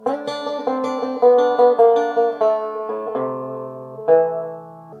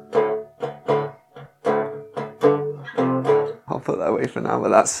away for now, but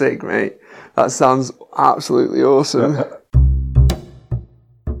that's sick, mate. That sounds absolutely awesome.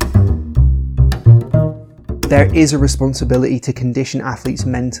 There is a responsibility to condition athletes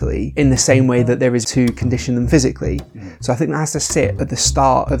mentally in the same way that there is to condition them physically. So I think that has to sit at the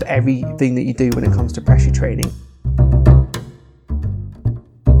start of everything that you do when it comes to pressure training.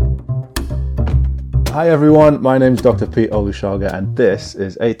 Hi everyone, my name's Dr. Pete Olushaga and this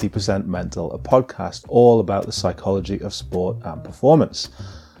is 80% Mental, a podcast all about the psychology of sport and performance.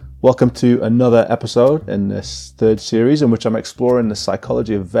 Welcome to another episode in this third series in which I'm exploring the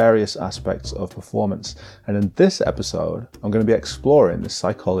psychology of various aspects of performance. And in this episode, I'm going to be exploring the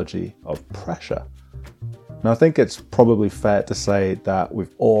psychology of pressure. Now, I think it's probably fair to say that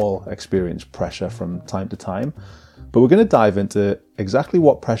we've all experienced pressure from time to time, but we're going to dive into exactly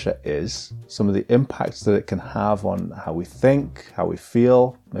what pressure is, some of the impacts that it can have on how we think, how we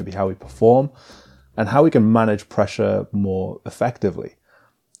feel, maybe how we perform, and how we can manage pressure more effectively.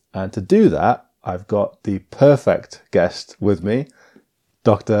 And to do that, I've got the perfect guest with me,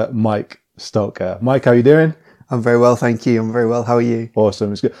 Dr. Mike Stoker. Mike, how are you doing? I'm very well, thank you. I'm very well. How are you?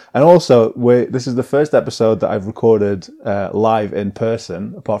 Awesome. It's good. And also, this is the first episode that I've recorded live in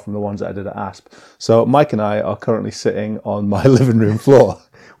person, apart from the ones that I did at ASP. So Mike and I are currently sitting on my living room floor.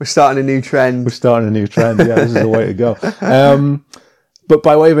 We're starting a new trend. Yeah, this is the way to go. But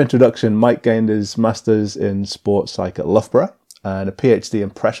by way of introduction, Mike gained his Masters in Sports Psych at Loughborough and a PhD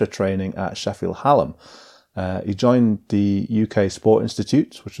in pressure training at Sheffield Hallam. He joined the UK Sport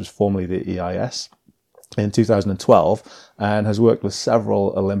Institute, which was formerly the EIS, in 2012 and has worked with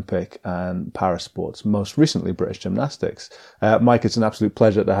several Olympic and para sports, most recently British gymnastics. Mike, it's an absolute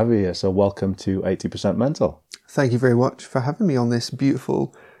pleasure to have you here, so welcome to 80% Mental. Thank you very much for having me on this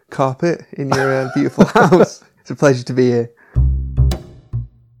beautiful carpet in your beautiful house. It's a pleasure to be here.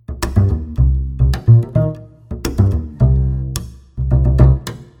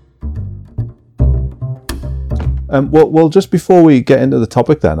 Well, just before we get into the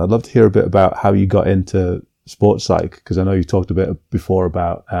topic then, I'd love to hear a bit about how you got into sports psych, because I know you talked a bit before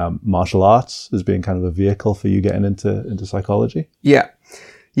about martial arts as being kind of a vehicle for you getting into psychology. Yeah.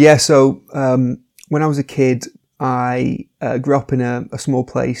 So when I was a kid, I grew up in a small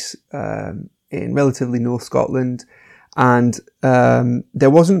place in relatively North Scotland, and there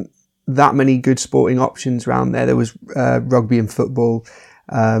wasn't that many good sporting options around there. There was rugby and football,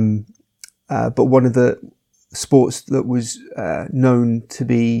 but one of the sports that was known to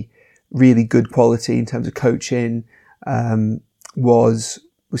be really good quality in terms of coaching was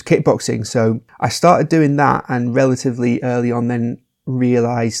kickboxing. So I started doing that, and relatively early on then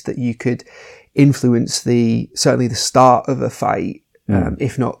realised that you could influence certainly the start of a fight,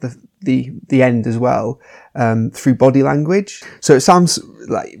 if not the end as well, through body language. So it sounds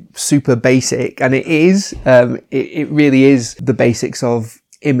like super basic, and it is. It really is the basics of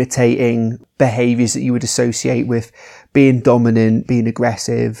imitating behaviours that you would associate with being dominant, being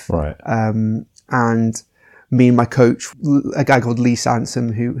aggressive. Right. And me and my coach, a guy called Lee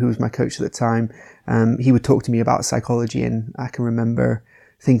Sansom, who was my coach at the time, he would talk to me about psychology, and I can remember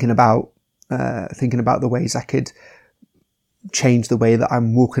thinking about the ways I could change the way that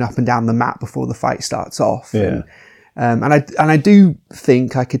I'm walking up and down the mat before the fight starts off. Yeah. And I do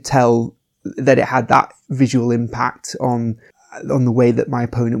think I could tell that it had that visual impact on the way that my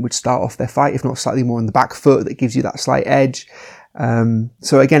opponent would start off their fight, if not slightly more on the back foot, that gives you that slight edge.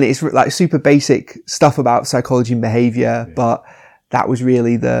 So again, it's like super basic stuff about psychology and behavior, but that was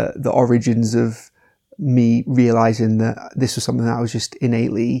really the origins of me realizing that this was something that I was just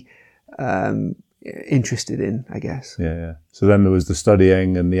innately interested in, I guess. Yeah. So then there was the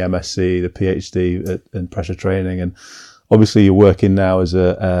studying and the MSc, the PhD in pressure training, and obviously you're working now as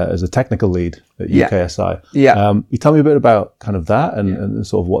a technical lead at UKSI. Yeah. You tell me a bit about kind of that and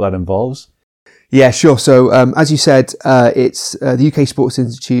sort of what that involves. Yeah, sure. So as you said, it's the UK Sports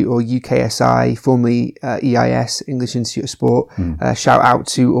Institute, or UKSI, formerly EIS, English Institute of Sport. Shout out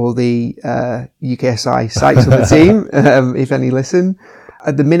to all the UKSI sites on the team, if any listen.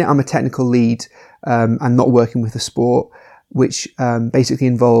 At the minute, I'm a technical lead and not working with the sport, which basically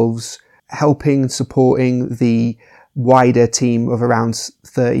involves helping and supporting the wider team of around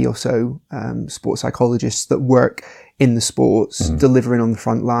 30 or so sports psychologists that work in the sports, delivering on the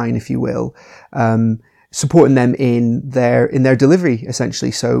front line, if you will, supporting them in their delivery,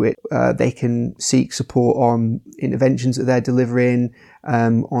 essentially. So they can seek support on interventions that they're delivering,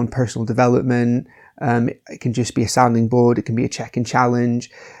 on personal development. It can just be a sounding board. It can be a check and challenge.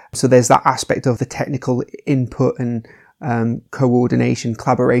 So there's that aspect of the technical input and coordination,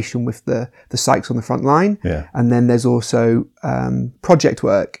 collaboration with the psychs on the front line. Yeah. And then there's also project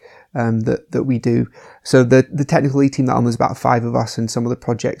work that we do. So the technical lead team that I'm, there's about 5 of us, and some of the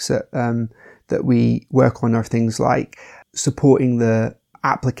projects that we work on are things like supporting the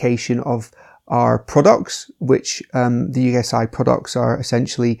application of our products, which the USI products are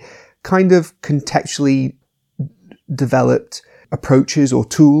essentially kind of contextually developed approaches or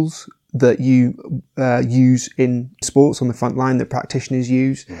tools that you use in sports on the front line that practitioners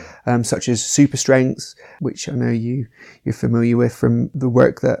use, such as super strengths, which I know you're familiar with from the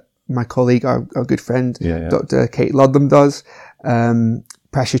work that my colleague, our good friend, Dr. Kate Ludlam does.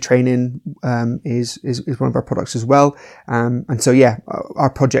 Pressure training is one of our products as well. And so, our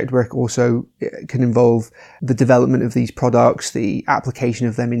project work also can involve the development of these products, the application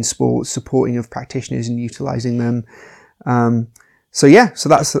of them in sports, supporting of practitioners and utilizing them. So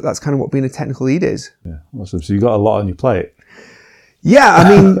that's kind of what being a technical lead is. Yeah, awesome. So you got a lot on your plate. Yeah, I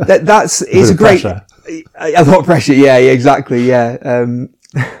mean, it's a great, pressure. A lot of pressure. Yeah, exactly. Yeah.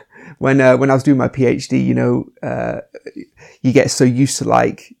 When I was doing my PhD, you get so used to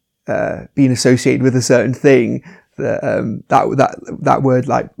being associated with a certain thing that word,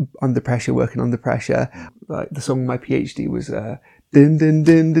 like under pressure, working under pressure. Like the song of my PhD was din din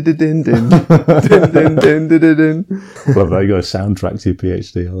din din din din din din din din din. Love that, you got a soundtrack to your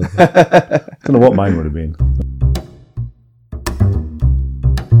PhD. I love that. I don't know what mine would have been.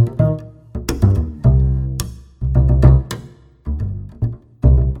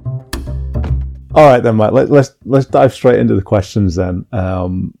 All right then, Mike. Let's dive straight into the questions then,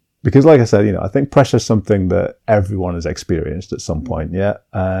 because like I said, I think pressure is something that everyone has experienced at some point,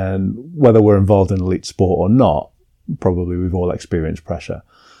 and whether we're involved in elite sport or not, probably we've all experienced pressure.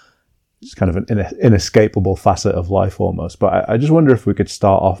 It's kind of an inescapable facet of life almost. But I just wonder if we could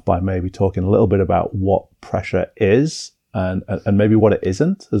start off by maybe talking a little bit about what pressure is and maybe what it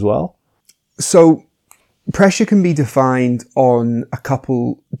isn't as well. So pressure can be defined on a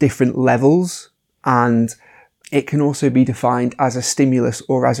couple different levels. And it can also be defined as a stimulus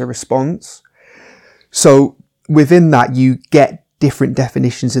or as a response. So within that, you get different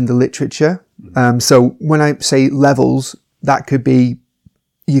definitions in the literature. So when I say levels, that could be,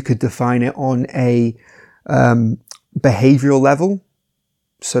 you could define it on a behavioral level.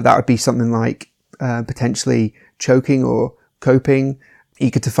 So that would be something like potentially choking or coping. You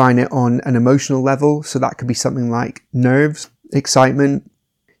could define it on an emotional level. So that could be something like nerves, excitement.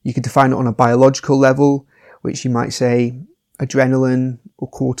 You could define it on a biological level, which you might say adrenaline or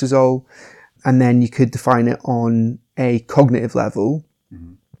cortisol. And then you could define it on a cognitive level,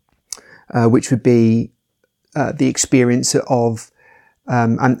 which would be the experience of,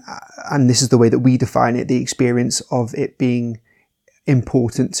 and this is the way that we define it, the experience of it being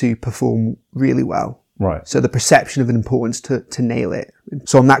important to perform really well. Right. So the perception of an importance to nail it.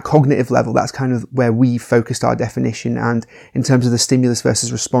 So on that cognitive level, that's kind of where we focused our definition. And in terms of the stimulus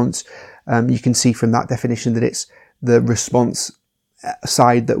versus response, you can see from that definition that it's the response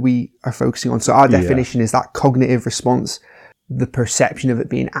side that we are focusing on. So our definition is that cognitive response, the perception of it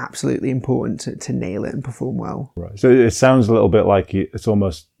being absolutely important to nail it and perform well. Right. So it sounds a little bit like it's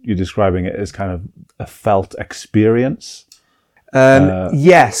almost, you're describing it as kind of a felt experience.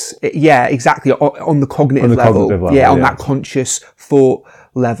 Yes. Yeah, exactly. On the cognitive level. On that conscious thought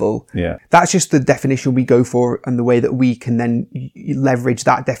level. Yeah. That's just the definition we go for and the way that we can then leverage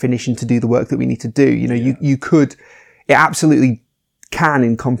that definition to do the work that we need to do. It absolutely can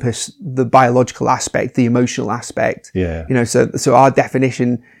encompass the biological aspect, the emotional aspect. Yeah. So our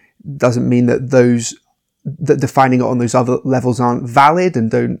definition doesn't mean that that defining it on those other levels aren't valid and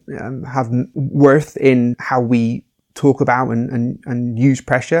don't have worth in how we talk about and use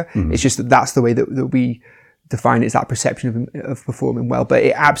pressure. It's just that's the way that we define it, is that perception of performing well. But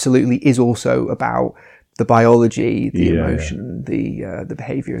it absolutely is also about the biology, the emotion, the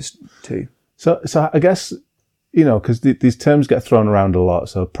behaviors too. So I guess, because these terms get thrown around a lot.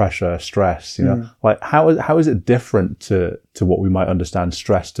 So pressure, stress, like how is it different to what we might understand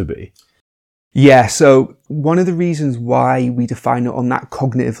stress to be? Yeah. So one of the reasons why we define it on that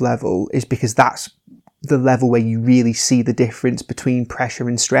cognitive level is because that's the level where you really see the difference between pressure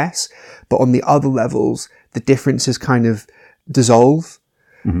and stress. But on the other levels, the differences kind of dissolve.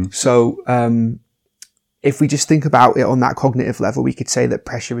 So if we just think about it on that cognitive level, we could say that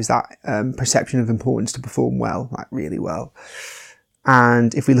pressure is that perception of importance to perform well, like really well.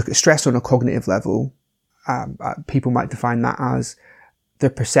 And if we look at stress on a cognitive level, people might define that as the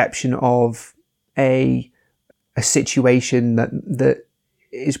perception of a situation that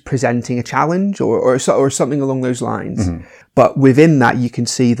is presenting a challenge or something along those lines. But within that, you can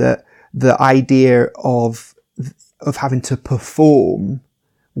see that the idea of having to perform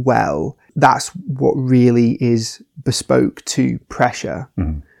well, that's what really is bespoke to pressure.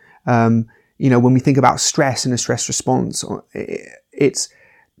 When we think about stress and a stress response,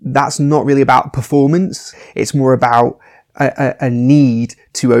 that's not really about performance. It's more about a need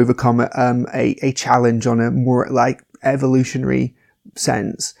to overcome a challenge on a more like evolutionary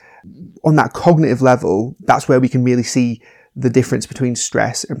sense. On that cognitive level, that's where we can really see the difference between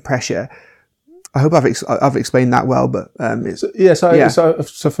stress and pressure. I hope I've explained that well, but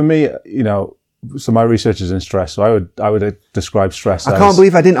So for me, so my research is in stress. So I would describe stress. I can't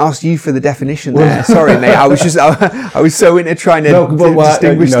believe I didn't ask you for the definition there. Sorry, mate. I was so into trying to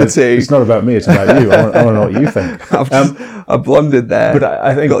distinguish the two. It's not about me. It's about you. I want to know what you think. I blundered there. But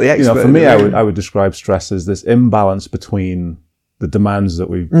I think for me, I would describe stress as this imbalance between the demands that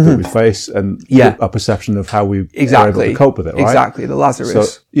we face and our perception of how we are able to cope with it. Right? Exactly, the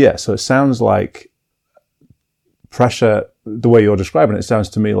Lazarus. So it sounds like pressure. The way you're describing it sounds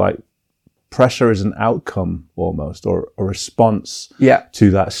to me like pressure is an outcome almost, or a response to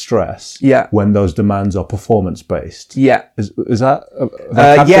that stress when those demands are performance based. Yeah. Is that?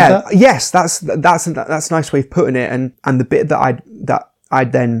 That? Yes, that's a nice way of putting it. And the bit that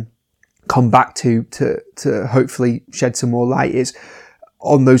I'd then come back to hopefully shed some more light is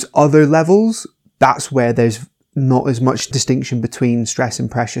on those other levels. That's where there's not as much distinction between stress and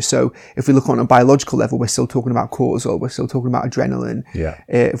pressure. So if we look on a biological level, we're still talking about cortisol, we're still talking about adrenaline. Yeah.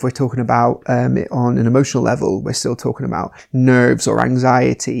 If we're talking about it on an emotional level, we're still talking about nerves or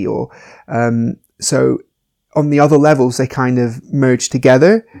anxiety, or so on the other levels they kind of merge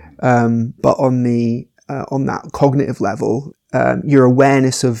together. But on that cognitive level, your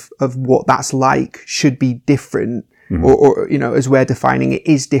awareness of what that's like should be different, or as we're defining it,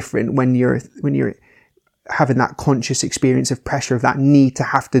 is different when you're having that conscious experience of pressure, of that need to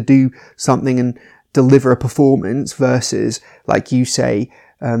have to do something and deliver a performance, versus, like you say,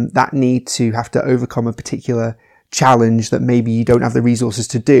 that need to have to overcome a particular challenge that maybe you don't have the resources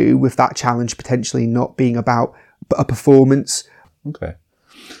to do, with that challenge potentially not being about a performance. Okay.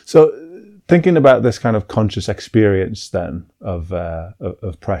 So thinking about this kind of conscious experience then of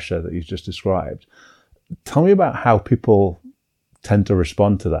pressure that you just described, tell me about how people tend to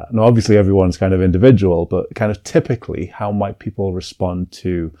respond to that. Now, obviously everyone's kind of individual, but kind of typically how might people respond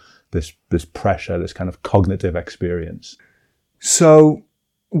to this pressure, this kind of cognitive experience? So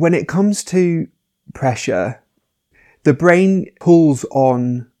when it comes to pressure, the brain pulls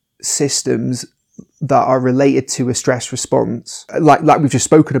on systems that are related to a stress response. Like we've just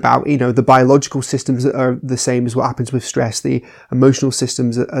spoken about, the biological systems are the same as what happens with stress. The emotional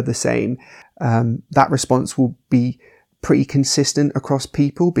systems are the same. That response will be pretty consistent across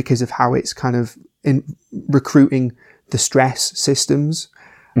people because of how it's kind of recruiting the stress systems.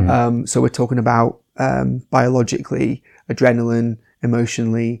 So we're talking about biologically, adrenaline,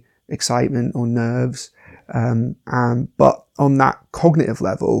 emotionally, excitement or nerves. But on that cognitive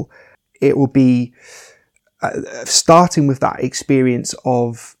level, it will be starting with that experience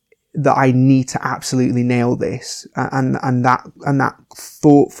of that I need to absolutely nail this, and that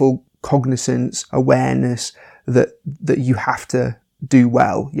thoughtful cognizance, awareness that you have to do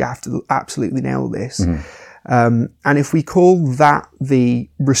well, you have to absolutely nail this. And if we call that the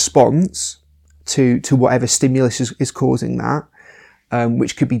response to whatever stimulus is causing that,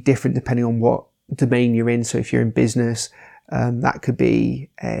 which could be different depending on what domain you're in. So if you're in business, that could be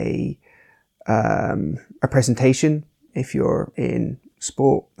a presentation. If you're in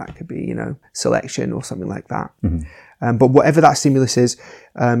sport, that could be, selection or something like that. But whatever that stimulus is,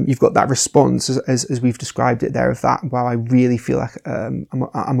 you've got that response as we've described it there, of that, wow, I really feel like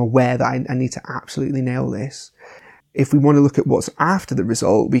I'm aware that I need to absolutely nail this. If we want to look at what's after the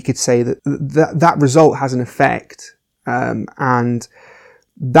result, we could say that result has an effect, and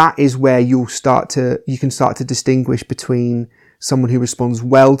that is where you can start to distinguish between someone who responds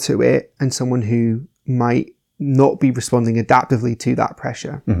well to it and someone who might not be responding adaptively to that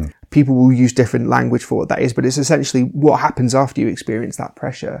pressure. People will use different language for what that is, but it's essentially what happens after you experience that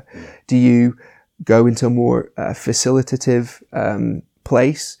pressure. Do you go into a more facilitative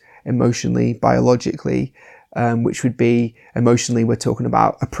place emotionally, biologically, which would be emotionally, we're talking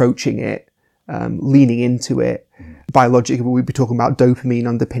about approaching it, leaning into it. Biologically, we'd be talking about dopamine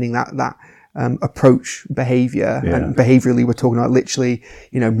underpinning that approach behavior. And behaviorally, we're talking about literally,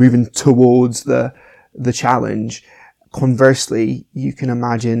 moving towards the challenge. Conversely, you can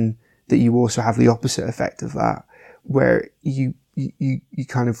imagine that you also have the opposite effect of that, where you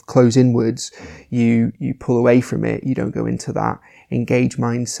kind of close inwards, you pull away from it, you don't go into that engaged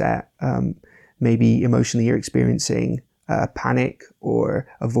mindset. Maybe emotionally you're experiencing panic or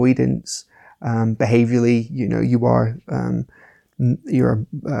avoidance. Behaviorally, you're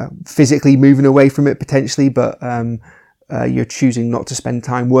physically moving away from it potentially, but you're choosing not to spend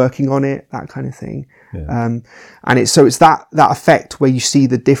time working on it, that kind of thing. Yeah. And it's that effect where you see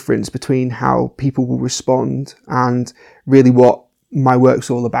the difference between how people will respond, and really what my work's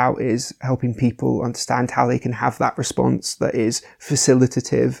all about is helping people understand how they can have that response that is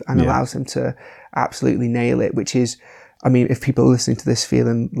facilitative and allows them to absolutely nail it, which is, I mean, if people are listening to this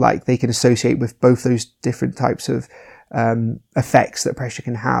feeling like they can associate with both those different types of effects that pressure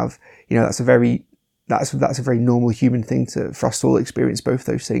can have, you know, that's a very normal human thing for us to all experience both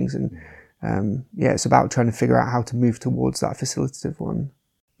those things. And it's about trying to figure out how to move towards that facilitative one.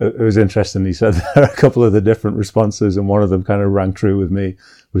 It was interesting. You said there are a couple of the different responses, and one of them kind of rang true with me,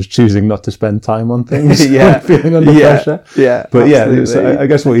 was choosing not to spend time on things when feeling under pressure. Yeah. But so I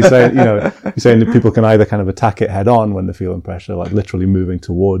guess what you're saying, you're saying that people can either kind of attack it head on when they're feeling pressure, like literally moving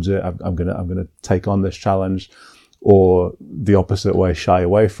towards it. I'm gonna take on this challenge, or the opposite way, shy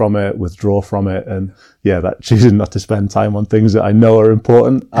away from it, withdraw from it. And that choosing not to spend time on things that I know are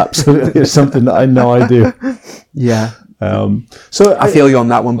important absolutely is something that I know I do. Yeah. So I feel you on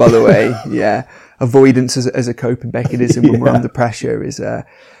that one, by the way. Yeah. Avoidance as a coping mechanism when we're under pressure is,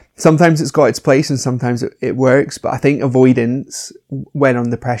 sometimes it's got its place and sometimes it works. But I think avoidance when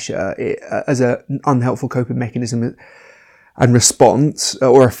under pressure, as an unhelpful coping mechanism and response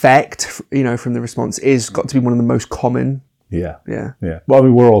or effect, from the response, is got to be one of the most common. Yeah. Well, I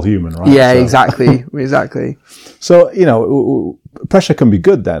mean, we're all human, right? Yeah, exactly. Exactly. So, pressure can be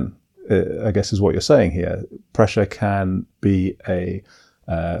good then. I guess is what you're saying here. Pressure can be a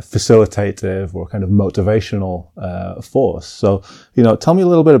facilitative or kind of motivational force. So, tell me a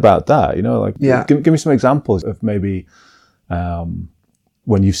little bit about that. Give me some examples of maybe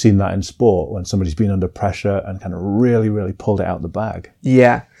when you've seen that in sport, when somebody's been under pressure and kind of really, really pulled it out the bag.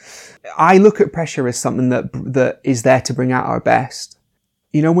 Yeah. I look at pressure as something that is there to bring out our best.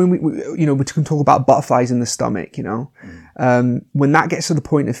 When we can talk about butterflies in the stomach, when that gets to the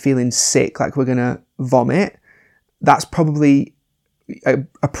point of feeling sick, like we're going to vomit, that's probably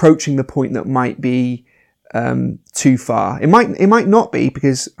approaching the point that might be too far. It might not be,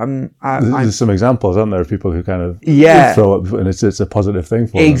 because there's some examples, aren't there, of people who kind of throw up and it's a positive thing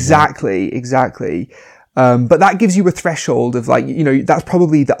for them. Exactly. But that gives you a threshold of that's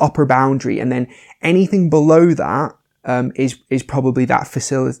probably the upper boundary, and then anything below that is probably that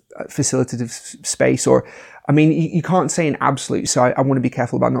facilitative space. Or, I mean, you can't say in absolute, so I want to be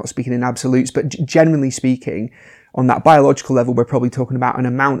careful about not speaking in absolutes, but generally speaking, on that biological level, we're probably talking about an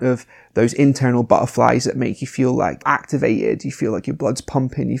amount of those internal butterflies that make you feel like activated, you feel like your blood's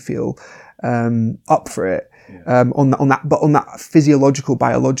pumping, you feel up for it. On that physiological,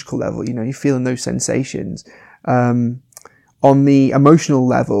 biological level, you're feeling those sensations. On the emotional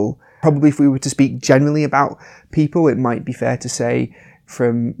level, probably if we were to speak generally about people, it might be fair to say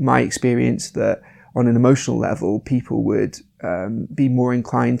from my experience that on an emotional level, people would be more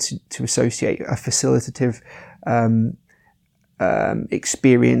inclined to associate a facilitative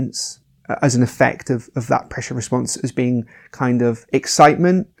experience as an effect of that pressure response as being kind of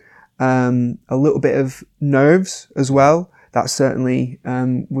excitement, a little bit of nerves as well. That's certainly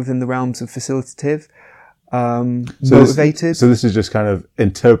within the realms of facilitative. Motivated. So this is just kind of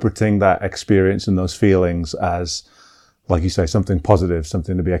interpreting that experience and those feelings as, like you say, something positive,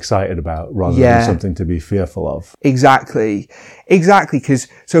 something to be excited about, rather than something to be fearful of. Exactly. Because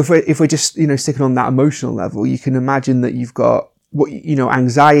if we're just sticking on that emotional level, you can imagine that you've got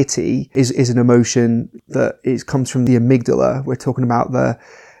anxiety is an emotion that comes from the amygdala. We're talking about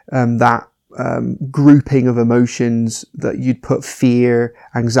that grouping of emotions that you'd put fear,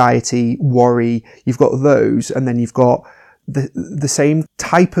 anxiety, worry. You've got those, and then you've got the same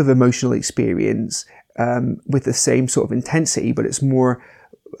type of emotional experience with the same sort of intensity, but it's more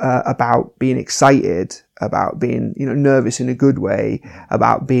about being excited, about being nervous in a good way,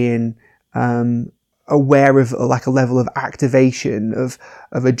 about being aware of like a level of activation of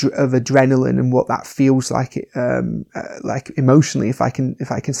adrenaline and what that feels like emotionally, if I can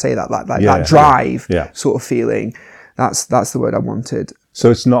say that, that drive sort of feeling. That's the word I wanted. So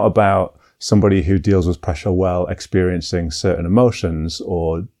it's not about somebody who deals with pressure well experiencing certain emotions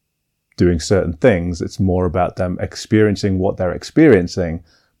or doing certain things. It's more about them experiencing what they're experiencing,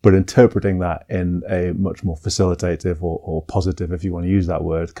 but interpreting that in a much more facilitative or positive, if you want to use that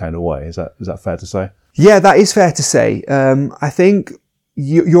word, kind of way. Is that fair to say? Yeah, that is fair to say. I think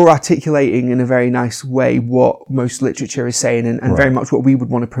you're articulating in a very nice way what most literature is saying, and very much what we would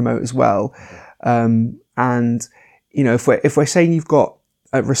want to promote as well. And if we're saying you've got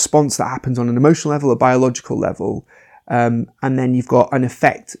a response that happens on an emotional level, a biological level, and then you've got an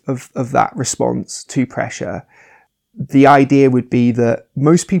effect of that response to pressure, the idea would be that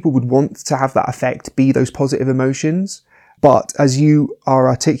most people would want to have that effect be those positive emotions. But as you are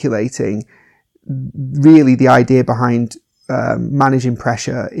articulating, really the idea behind managing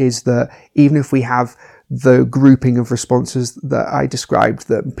pressure is that even if we have the grouping of responses that I described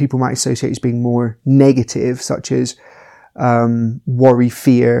that people might associate as being more negative, such as worry,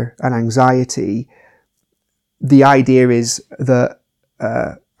 fear, and anxiety, the idea is that,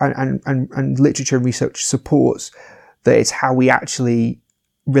 and literature and research supports that it's how we actually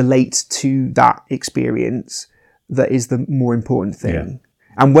relate to that experience that is the more important thing. Yeah.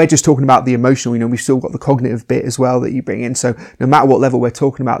 And we're just talking about the emotional, we've still got the cognitive bit as well that you bring in. So no matter what level we're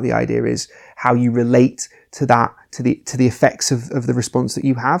talking about, the idea is how you relate to that, to the effects of the response that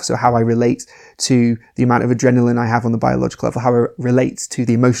you have. So how I relate to the amount of adrenaline I have on the biological level, how I relate to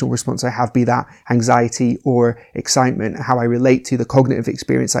the emotional response I have, be that anxiety or excitement, how I relate to the cognitive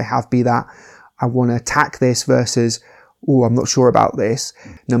experience I have, be that I want to attack this versus, oh, I'm not sure about this.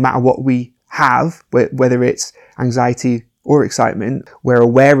 No matter what we have, whether it's anxiety or excitement, we're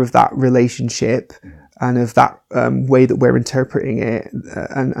aware of that relationship and of that way that we're interpreting it,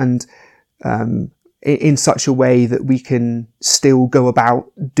 and in such a way that we can still go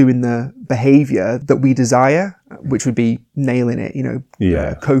about doing the behavior that we desire, which would be nailing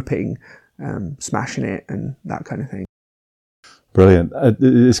it, coping, smashing it, and that kind of thing. Brilliant.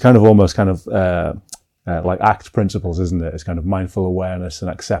 It's kind of almost like ACT principles, isn't it? It's kind of mindful awareness and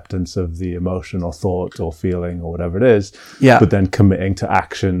acceptance of the emotion or thought or feeling or whatever it is, but then committing to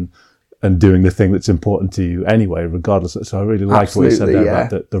action and doing the thing that's important to you anyway, regardless. So I really like what you said there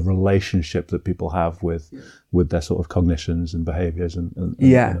about the relationship that people have with their sort of cognitions and behaviors and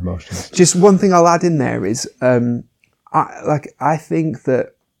emotions. Just one thing I'll add in there is, I think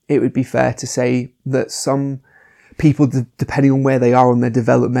that it would be fair to say that some people, depending on where they are on their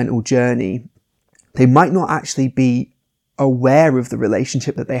developmental journey, they might not actually be aware of the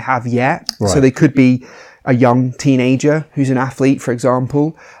relationship that they have yet. Right. So they could be a young teenager who's an athlete, for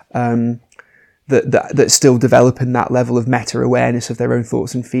example, that's still developing that level of meta-awareness of their own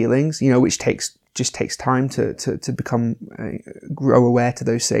thoughts and feelings, which takes time to become grow aware to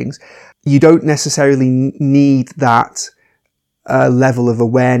those things. You don't necessarily need that level of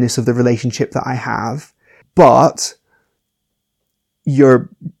awareness of the relationship that I have, but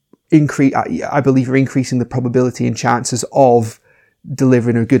I believe you're increasing the probability and chances of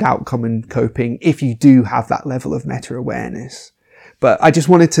delivering a good outcome and coping if you do have that level of meta-awareness. But I just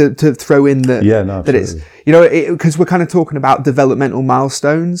wanted to throw in that, that it's, because we're kind of talking about developmental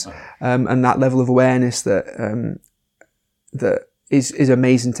milestones, and that level of awareness that is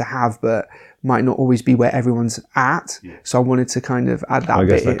amazing to have, but might not always be where everyone's at. Yeah. So I wanted to kind of add that I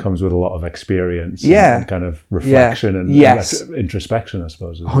guess bit that comes with a lot of experience and kind of reflection and introspection, I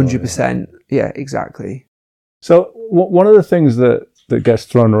suppose. 100%. Yeah, exactly. So one of the things that gets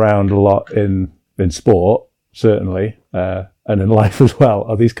thrown around a lot in sport, certainly, and in life as well,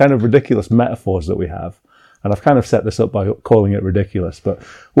 are these kind of ridiculous metaphors that we have. And I've kind of set this up by calling it ridiculous. But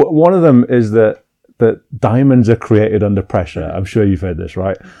one of them is that diamonds are created under pressure. I'm sure you've heard this,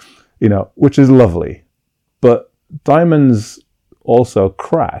 right? Which is lovely. But diamonds also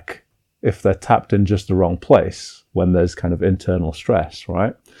crack if they're tapped in just the wrong place when there's kind of internal stress,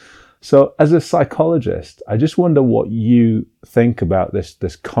 right? So as a psychologist, I just wonder what you think about this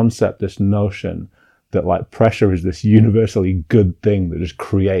concept, this notion that like pressure is this universally good thing that just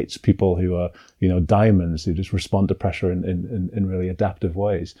creates people who are, diamonds who just respond to pressure in really adaptive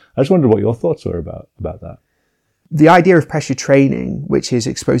ways. I just wonder what your thoughts were about that. The idea of pressure training, which is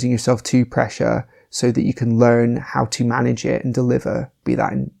exposing yourself to pressure so that you can learn how to manage it and deliver, be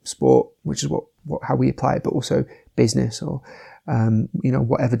that in sport, which is how we apply it, but also business or,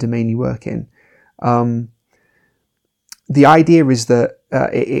 whatever domain you work in. The idea is that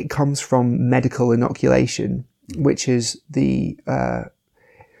it comes from medical inoculation, which is the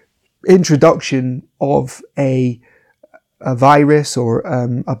introduction of a virus or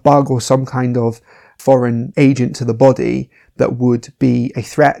a bug or some kind of foreign agent to the body that would be a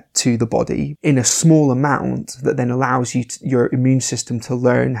threat to the body in a small amount that then allows your immune system to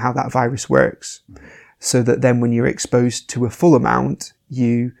learn how that virus works, so that then when you're exposed to a full amount,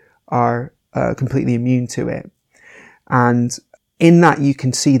 you are completely immune to it. And in that, you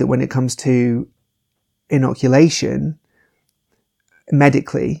can see that when it comes to inoculation,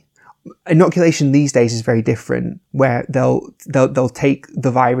 medically, inoculation these days is very different, where they'll take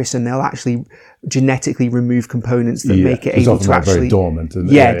the virus and they'll actually genetically remove components that make it able to actually... very dormant.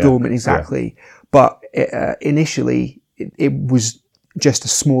 Dormant, exactly. Yeah. But initially, it was just a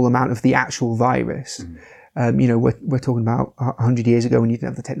small amount of the actual virus. We're talking about 100 years ago when you didn't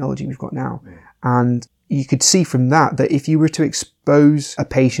have the technology we've got now. And you could see from that if you were to expose a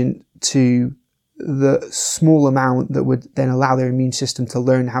patient to the small amount that would then allow their immune system to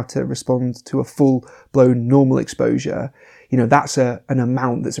learn how to respond to a full-blown normal exposure, that's an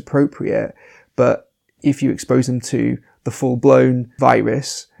amount that's appropriate. But if you expose them to the full-blown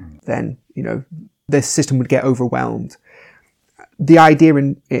virus, then, their system would get overwhelmed. The idea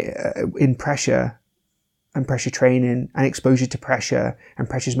in pressure and pressure training and exposure to pressure and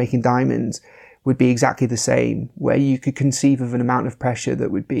pressures making diamonds would be exactly the same, where you could conceive of an amount of pressure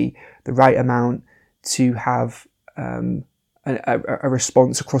that would be the right amount to have a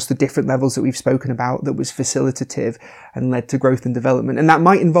response across the different levels that we've spoken about that was facilitative and led to growth and development. And that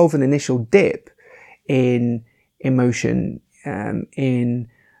might involve an initial dip in emotion, in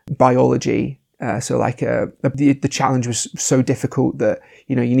biology. So like the challenge was so difficult that,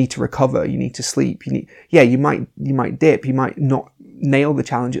 you need to recover, you need to sleep, you might dip, you might not nail the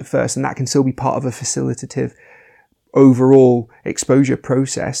challenge at first, and that can still be part of a facilitative overall exposure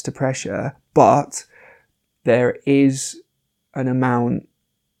process to pressure. But there is an amount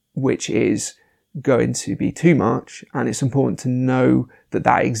which is going to be too much, and it's important to know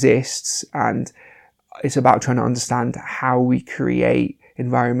that exists, and it's about trying to understand how we create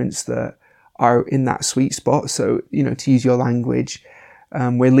environments that are in that sweet spot. So, to use your language,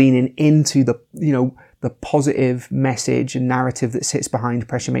 we're leaning into the positive message and narrative that sits behind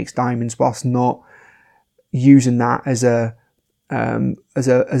pressure makes diamonds, whilst not using that as a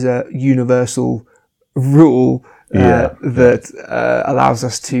universal rule that allows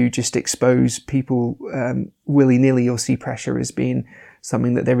us to just expose people willy-nilly or see pressure as being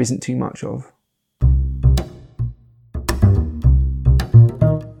something that there isn't too much of.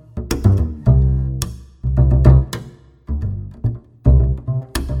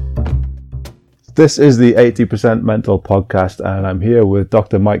 This is the 80% Mental podcast, and I'm here with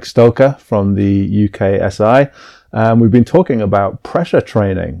Dr. Mike Stoker from the UKSI. We've been talking about pressure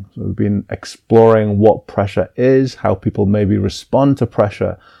training. So we've been exploring what pressure is, how people maybe respond to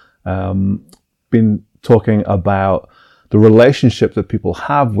pressure. Been talking about the relationship that people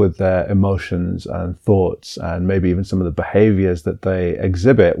have with their emotions and thoughts, and maybe even some of the behaviors that they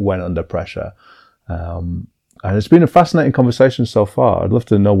exhibit when under pressure. And it's been a fascinating conversation so far. I'd love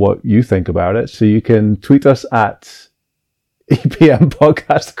to know what you think about it. So you can tweet us at EPM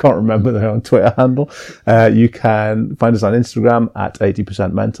Podcast. I can't remember their own Twitter handle. You can find us on Instagram at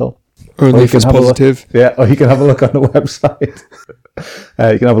 80% Mental. Only if it's positive. Or you can have a look on the website.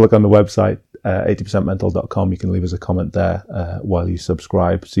 You can have a look on the website, 80percentmental.com. You can leave us a comment there while you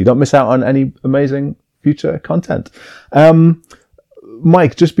subscribe, so you don't miss out on any amazing future content.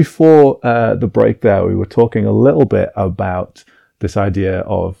 Mike, just before the break there, we were talking a little bit about this idea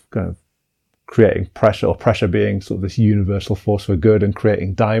of kind of creating pressure, or pressure being sort of this universal force for good and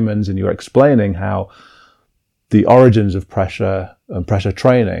creating diamonds. And you were explaining how the origins of pressure and pressure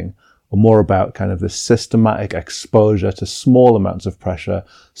training are more about kind of this systematic exposure to small amounts of pressure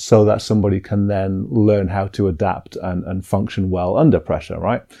so that somebody can then learn how to adapt and function well under pressure,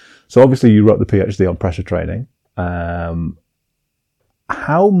 right? So obviously you wrote the PhD on pressure training.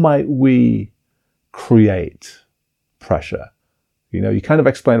 How might we create pressure? You kind of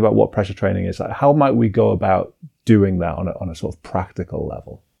explained about what pressure training is. How might we go about doing that on a sort of practical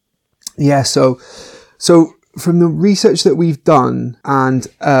level? Yeah, so from the research that we've done, and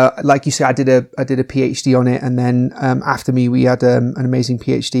like you say, I did a PhD on it, and then after me, we had an amazing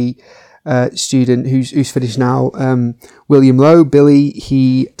PhD student who's finished now, William Lowe, Billy.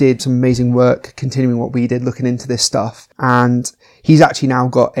 He did some amazing work continuing what we did, looking into this stuff, and he's actually now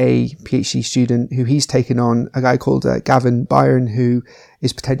got a PhD student who he's taken on, a guy called Gavin Byron, who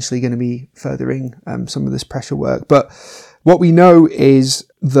is potentially going to be furthering some of this pressure work. But what we know is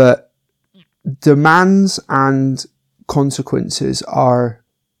that demands and consequences are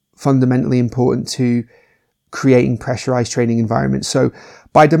fundamentally important to creating pressurized training environments. So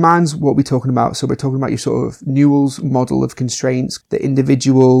by demands, what we're talking about, so we're talking about your sort of Newell's model of constraints, the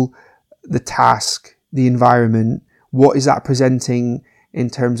individual, the task, the environment. What is that presenting in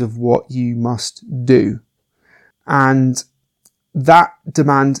terms of what you must do? And that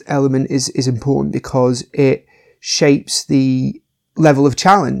demand element is important because it shapes the level of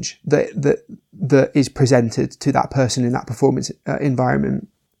challenge that is presented to that person in that performance environment.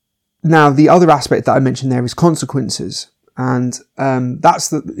 Now, the other aspect that I mentioned there is consequences, and that's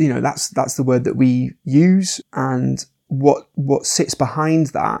the word that we use. And what sits behind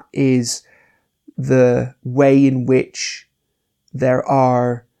that is the way in which there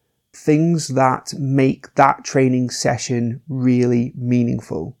are things that make that training session really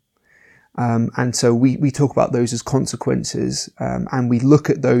meaningful. And so we talk about those as consequences, and we look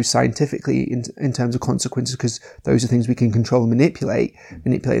at those scientifically in terms of consequences, because those are things we can control and manipulate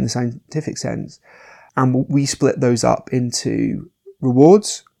in the scientific sense. And we split those up into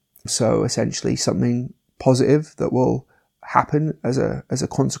rewards. So essentially something positive that will happen as a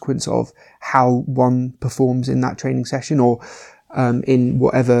consequence of how one performs in that training session, or in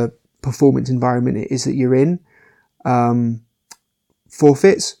whatever performance environment it is that you're in.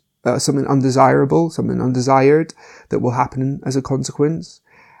 Forfeits, something undesirable, something undesired that will happen as a consequence.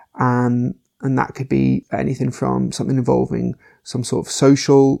 And that could be anything from something involving some sort of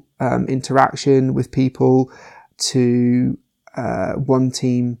social interaction with people to one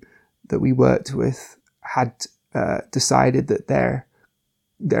team that we worked with had decided that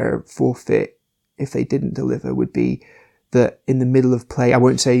their forfeit, if they didn't deliver, would be that in the middle of play, I don't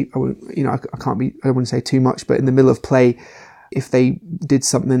want to say too much, but in the middle of play, if they did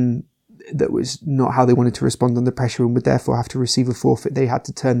something that was not how they wanted to respond under pressure and would therefore have to receive a forfeit, they had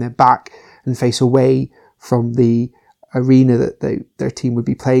to turn their back and face away from the arena that their team would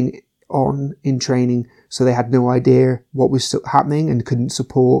be playing on in training. So they had no idea what was happening and couldn't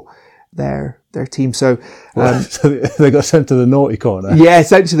support their team. So, so they got sent to the naughty corner. Yeah,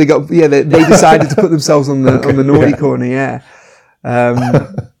 essentially they decided to put themselves on the naughty corner. Yeah.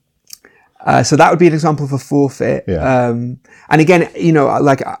 So that would be an example of a forfeit. Yeah. And again,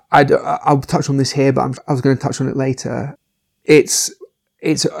 like I'll touch on this here, but I was going to touch on it later. It's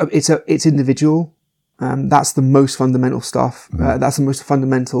individual. That's the most fundamental stuff. That's the most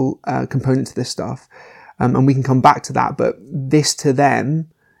fundamental component to this stuff. And we can come back to that, but this to them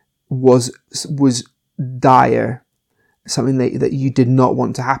was dire, something that you did not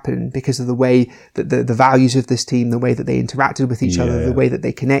want to happen because of the way that the values of this team, the way that they interacted with each other, the way that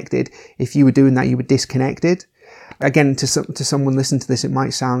they connected. If you were doing that, you were disconnected. Again, to someone listening to this, it might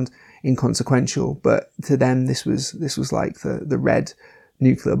sound inconsequential, but to them, this was like the red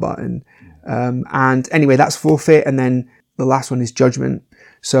nuclear button. And anyway, that's forfeit. And then the last one is judgment.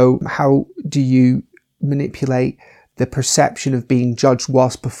 So how do you manipulate the perception of being judged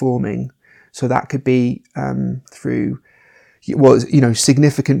whilst performing? So that could be through,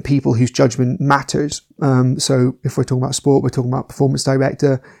 significant people whose judgment matters. So if we're talking about sport, we're talking about performance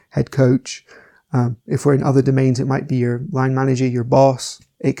director, head coach. If we're in other domains, it might be your line manager, your boss.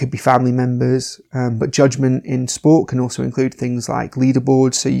 It could be family members. But judgment in sport can also include things like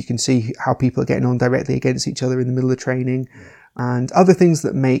leaderboards, so you can see how people are getting on directly against each other in the middle of training. And other things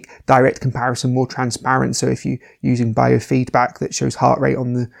that make direct comparison more transparent. So if you're using biofeedback that shows heart rate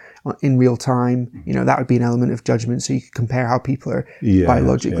in real time, that would be an element of judgment. So you can compare how people are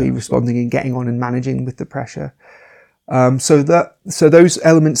biologically responding and getting on and managing with the pressure. So those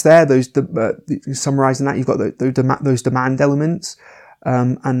elements there, summarizing that, you've got those demand elements,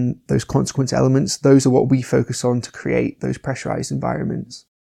 and those consequence elements. Those are what we focus on to create those pressurized environments.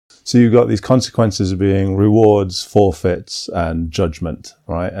 So you've got these consequences of being rewards, forfeits, and judgment,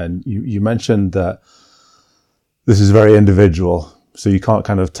 right? And you mentioned that this is very individual. So you can't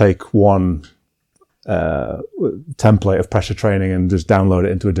kind of take one template of pressure training and just download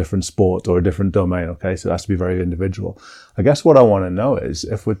it into a different sport or a different domain. Okay, so it has to be very individual. I guess what I want to know is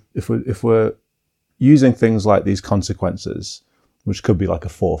if we're using things like these consequences, which could be like a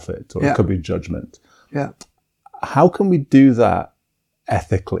forfeit or it could be judgment. Yeah. How can we do that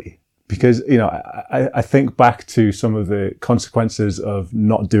ethically? Because, I think back to some of the consequences of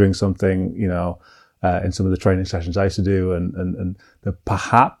not doing something, in some of the training sessions I used to do, and they're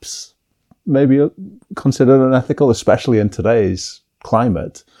perhaps maybe considered unethical, especially in today's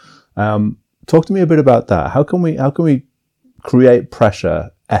climate. Talk to me a bit about that. How can we create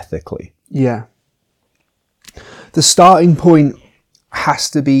pressure ethically? Yeah. The starting point has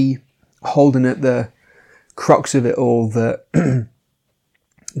to be holding at the crux of it all that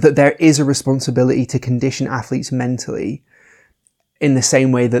that there is a responsibility to condition athletes mentally in the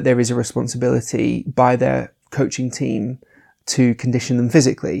same way that there is a responsibility by their coaching team to condition them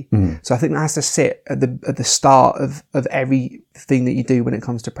physically. So I think that has to sit at the start of everything that you do when it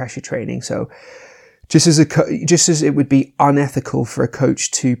comes to pressure training. So just as it would be unethical for a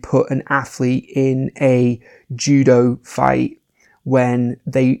coach to put an athlete in a judo fight when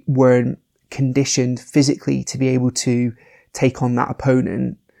they weren't conditioned physically to be able to take on that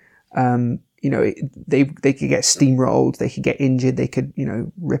opponent, they could get steamrolled, they could get injured, they could,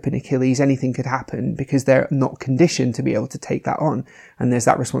 rip an Achilles, anything could happen because they're not conditioned to be able to take that on. And there's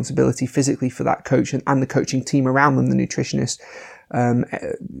that responsibility physically for that coach and the coaching team around them, the nutritionist,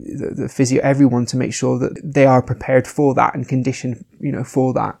 the physio, everyone, to make sure that they are prepared for that and conditioned,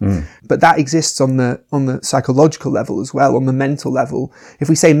 for that. But that exists on the psychological level as well, on the mental level. If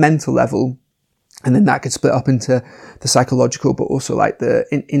we say mental level, and then that could split up into the psychological, but also like the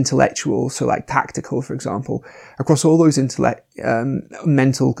intellectual, so like tactical, for example. Across all those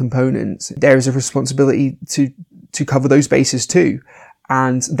mental components, there is a responsibility to cover those bases too.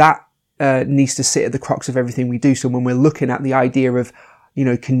 And that needs to sit at the crux of everything we do. So when we're looking at the idea of,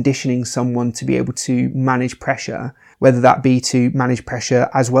 conditioning someone to be able to manage pressure, whether that be to manage pressure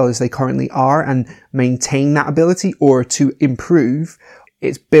as well as they currently are and maintain that ability, or to improve,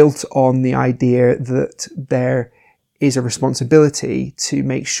 it's built on the idea that there is a responsibility to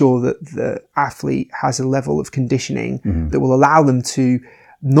make sure that the athlete has a level of conditioning that will allow them to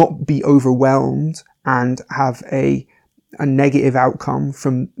not be overwhelmed and have a negative outcome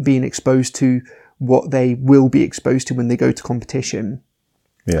from being exposed to what they will be exposed to when they go to competition.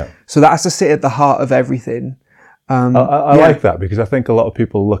 Yeah. So that has to sit at the heart of everything. I like that, because I think a lot of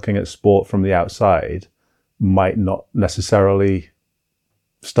people looking at sport from the outside might not necessarily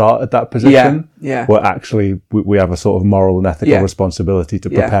start at that position. Yeah. Where actually we have a sort of moral and ethical responsibility to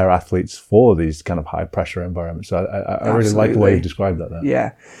prepare athletes for these kind of high pressure environments. So I really like the way you described that there.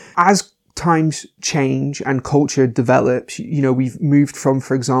 Yeah. As times change and culture develops, we've moved from,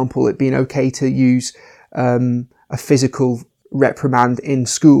 for example, it being okay to use a physical reprimand in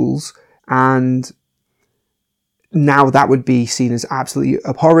schools, and now that would be seen as absolutely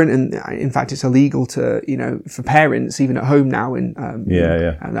abhorrent, and in fact it's illegal to, for parents even at home now and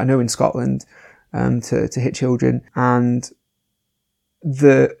I know in Scotland to hit children. And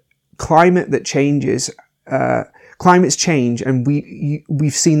the climate that changes, climates change, and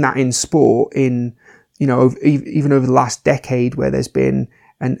we've seen that in sport in, even over the last decade, where there's been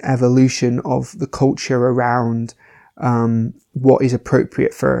an evolution of the culture around what is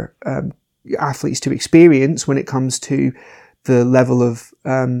appropriate for athletes to experience when it comes to the level of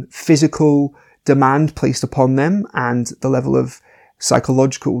physical demand placed upon them and the level of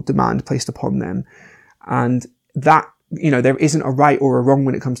psychological demand placed upon them. And that, there isn't a right or a wrong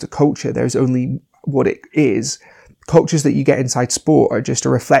when it comes to culture. There's only what it is. Cultures that you get inside sport are just a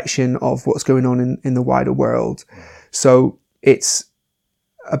reflection of what's going on in the wider world. So it's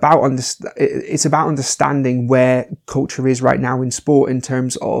about understanding where culture is right now in sport in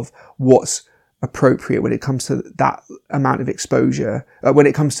terms of what's appropriate when it comes to that amount of exposure, when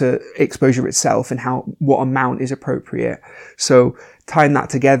it comes to exposure itself, and what amount is appropriate. So tying that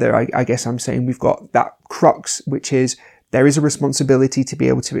together, I guess I'm saying we've got that crux, which is there is a responsibility to be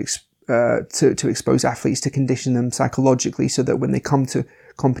able to expose athletes, to condition them psychologically, so that when they come to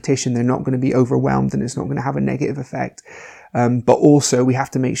competition, they're not going to be overwhelmed and it's not going to have a negative effect. But also we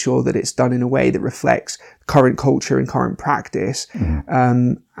have to make sure that it's done in a way that reflects current culture and current practice.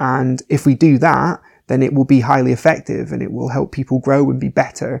 And if we do that, then it will be highly effective and it will help people grow and be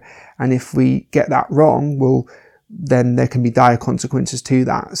better. And if we get that wrong, then there can be dire consequences to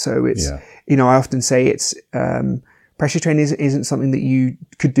that. So it's, I often say it's, pressure training isn't something that you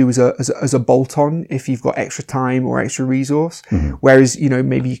could do as a bolt-on if you've got extra time or extra resource. Whereas,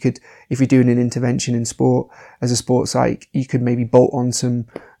 maybe you could, if you're doing an intervention in sport as a sports psych, you could maybe bolt on some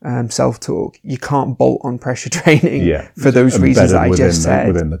self-talk. You can't bolt on pressure training for those reasons that I just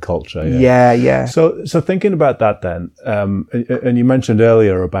said. Within the culture. Yeah. So thinking about that then, and you mentioned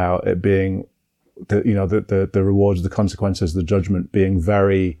earlier about it being, the rewards, the consequences, the judgment being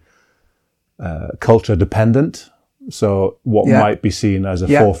very culture dependent. So what might be seen as a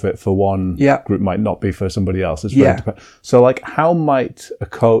forfeit for one group might not be for somebody else. It's very so like, how might a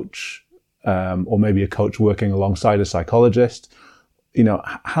coach, or maybe a coach working alongside a psychologist,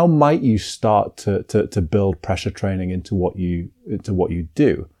 how might you start to build pressure training into what you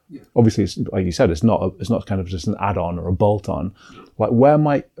do? Obviously, it's, like you said, it's not kind of just an add-on or a bolt-on. Like, where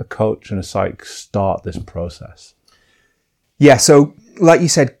might a coach and a psych start this process? Yeah. So like you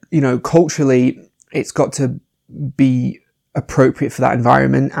said, culturally, it's got to be appropriate for that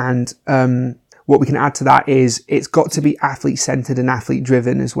environment, and what we can add to that is it's got to be athlete centered and athlete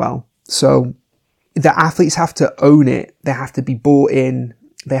driven as well. So the athletes have to own it, they have to be bought in,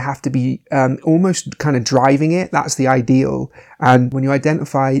 they have to be almost kind of driving it. That's the ideal. And when you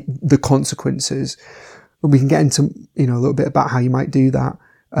identify the consequences, and we can get into a little bit about how you might do that,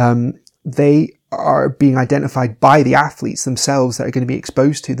 they are being identified by the athletes themselves that are going to be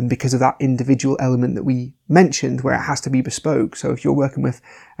exposed to them because of that individual element that we mentioned, where it has to be bespoke. So if you're working with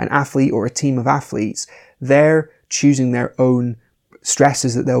an athlete or a team of athletes, they're choosing their own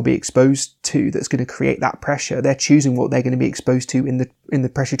stresses that they'll be exposed to that's going to create that pressure. They're choosing what they're going to be exposed to in the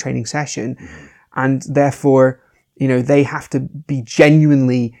pressure training session. And therefore, they have to be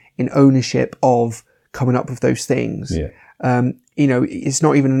genuinely in ownership of coming up with those things. Yeah. It's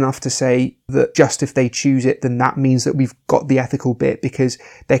not even enough to say that just if they choose it, then that means that we've got the ethical bit, because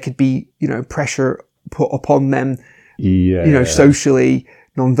there could be, pressure put upon them, socially,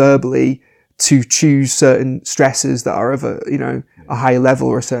 non-verbally, to choose certain stresses that are of a higher level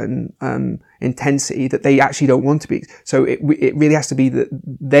or a certain intensity that they actually don't want to be. So it really has to be that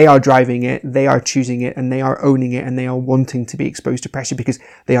they are driving it, they are choosing it, and they are owning it, and they are wanting to be exposed to pressure because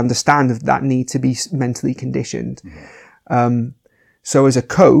they understand that need to be mentally conditioned. So as a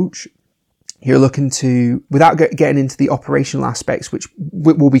coach, you're looking to, without getting into the operational aspects, which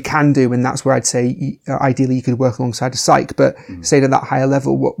we can do, and that's where I'd say ideally you could work alongside a psych, but staying at that higher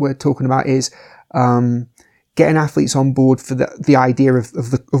level, what we're talking about is getting athletes on board for the idea of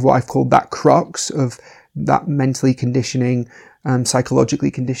what I've called that crux of that mentally conditioning,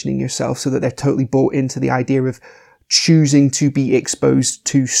 psychologically conditioning yourself, so that they're totally bought into the idea of choosing to be exposed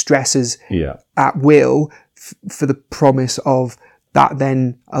to stresses at will for the promise of that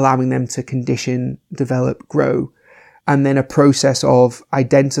then allowing them to condition, develop, grow. And then a process of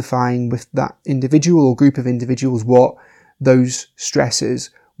identifying with that individual or group of individuals what those stresses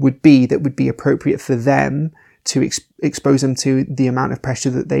would be that would be appropriate for them to expose them to the amount of pressure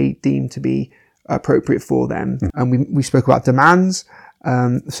that they deem to be appropriate for them. And we spoke about demands.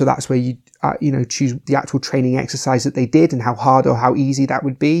 So that's where you choose the actual training exercise that they did and how hard or how easy that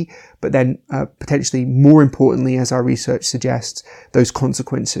would be. But then potentially more importantly, as our research suggests, those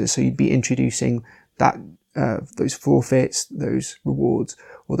consequences. So you'd be introducing that those forfeits, those rewards,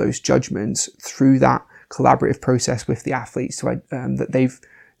 or those judgments through that collaborative process with the athletes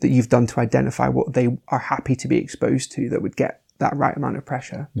that you've done to identify what they are happy to be exposed to that would get that right amount of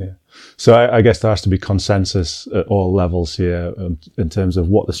pressure. Yeah. So I guess there has to be consensus at all levels here in terms of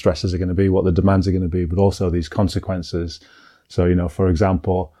what the stresses are going to be, what the demands are going to be, but also these consequences. So, for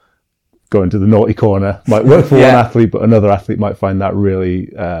example, going to the naughty corner might work for one athlete, but another athlete might find that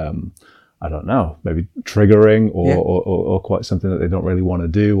really, I don't know, maybe triggering or quite something that they don't really want to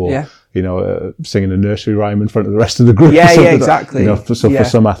do, or, singing a nursery rhyme in front of the rest of the group. Yeah, exactly. For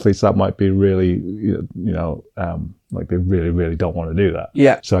some athletes, that might be really, like they really, really don't want to do that.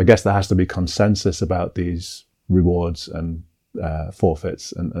 Yeah. So I guess there has to be consensus about these rewards and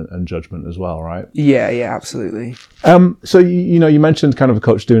forfeits and judgment as well, right? Yeah, absolutely. So you mentioned kind of a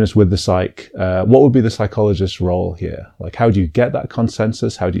coach doing this with the psych. What would be the psychologist's role here? Like, how do you get that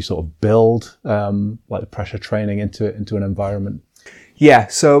consensus? How do you sort of build like pressure training into an environment? Yeah,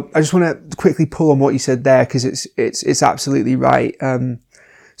 so I just want to quickly pull on what you said there, because it's absolutely right.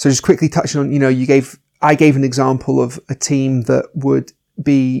 So just quickly touching on, I gave an example of a team that would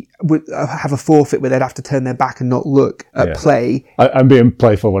have a forfeit where they'd have to turn their back and not look at play. I'm being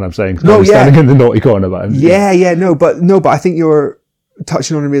playful when I'm saying, I'm standing in the naughty corner. But but I think you're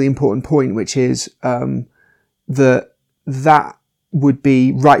touching on a really important point, which is that would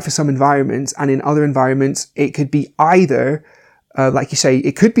be right for some environments, and in other environments it could be either like you say,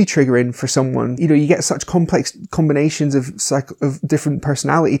 it could be triggering for someone. You get such complex combinations of different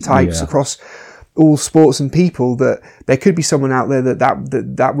personality types across all sports and people, that there could be someone out there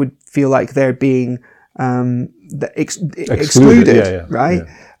that would feel like they're being excluded, right?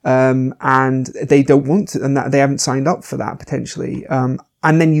 Yeah. And they don't want to, and that they haven't signed up for that potentially. And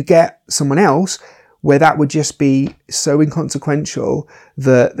then you get someone else where that would just be so inconsequential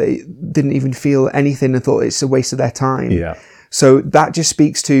that they didn't even feel anything and thought it's a waste of their time. Yeah. So that just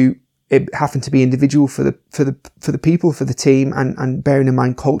speaks to it having to be individual for the people, for the team, and bearing in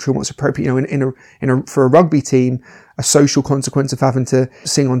mind culture and what's appropriate. For a rugby team, a social consequence of having to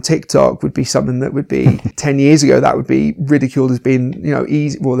sing on TikTok would be something that would be 10 years ago that would be ridiculed as being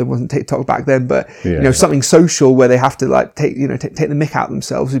easy. Well, there wasn't TikTok back then, but something social where they have to take the mick out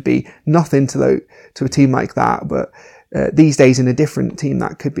themselves would be nothing to a team like that. But these days in a different team,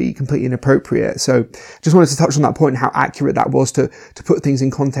 that could be completely inappropriate. So just wanted to touch on that point and how accurate that was to put things in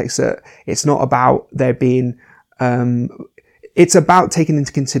context, that it's not about there being, it's about taking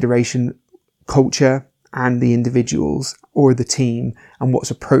into consideration culture and the individuals or the team and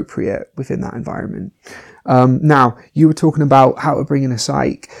what's appropriate within that environment. Now, you were talking about how to bring in a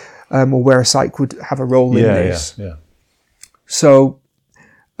psych, or where a psych would have a role in this. Yeah. So,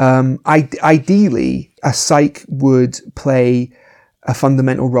 ideally, a psych would play a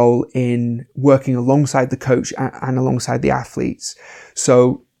fundamental role in working alongside the coach and alongside the athletes.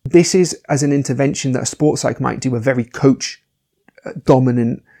 So this is as an intervention that a sports psych might do, a very coach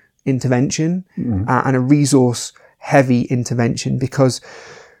dominant intervention and a resource heavy intervention, because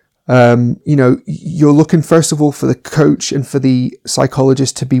You're looking first of all for the coach and for the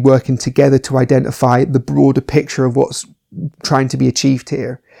psychologist to be working together to identify the broader picture of what's trying to be achieved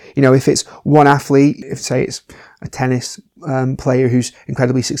here. If it's one athlete, if say it's a tennis player who's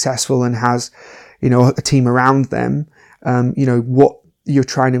incredibly successful and has, a team around them, what you're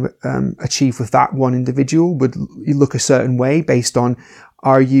trying to achieve with that one individual would look a certain way based on,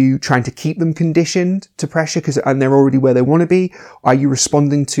 are you trying to keep them conditioned to pressure and they're already where they want to be? Are you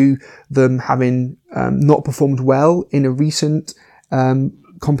responding to them having not performed well in a recent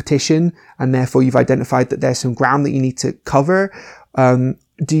competition, and therefore you've identified that there's some ground that you need to cover? Are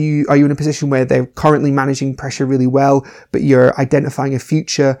you in a position where they're currently managing pressure really well, but you're identifying a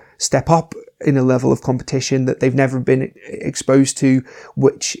future step up in a level of competition that they've never been exposed to,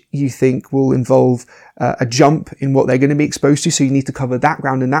 which you think will involve a jump in what they're going to be exposed to? So you need to cover that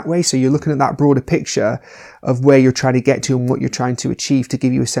ground in that way. So you're looking at that broader picture of where you're trying to get to and what you're trying to achieve to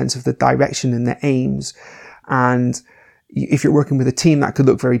give you a sense of the direction and the aims. And if you're working with a team, that could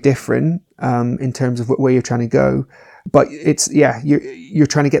look very different in terms of where you're trying to go. But you're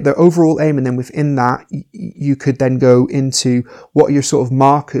trying to get the overall aim, and then within that, you could then go into what are your sort of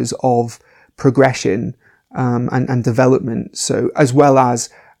markers of progression and development. So as well as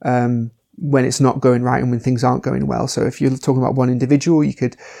when it's not going right and when things aren't going well. So if you're talking about one individual, you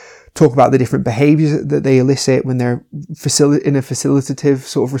could talk about the different behaviors that they elicit when they're in a facilitative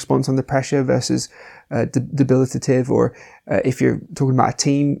sort of response under pressure versus debilitative. Or if you're talking about a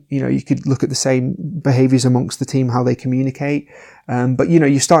team, you could look at the same behaviors amongst the team, how they communicate. But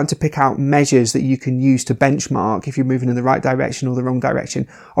you're starting to pick out measures that you can use to benchmark if you're moving in the right direction or the wrong direction.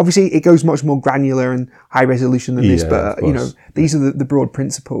 Obviously, it goes much more granular and high resolution than this, but these are the broad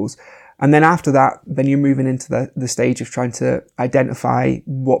principles. And then after that, then you're moving into the stage of trying to identify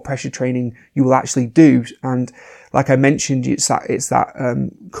what pressure training you will actually do. And like I mentioned, it's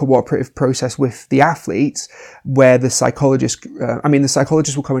that cooperative process with the athletes where the psychologist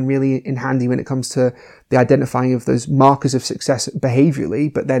will come in really in handy when it comes to the identifying of those markers of success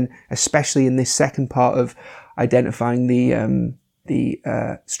behaviorally, but then especially in this second part of identifying the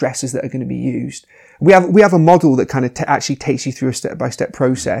stresses that are going to be used. We have a model that kind of actually takes you through a step-by-step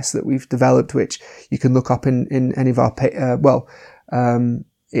process that we've developed, which you can look up in any of our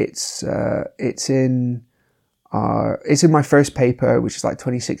it's in my first paper, which is like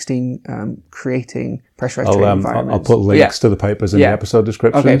 2016, creating pressurized training environments. I'll put links to the papers in the episode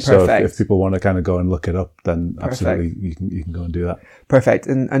description. Okay, so if people want to kind of go and look it up, then absolutely you can go and do that. Perfect.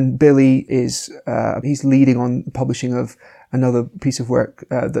 And Billy is he's leading on the publishing of another piece of work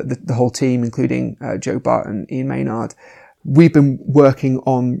that the whole team, including Joe Butt and Ian Maynard, we've been working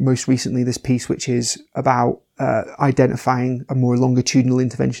on most recently this piece, which is about identifying a more longitudinal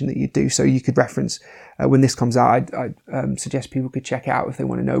intervention that you do. So you could reference when this comes out. I'd suggest people could check it out if they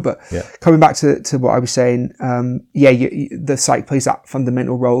want to know. But coming back to what I was saying, the psych plays that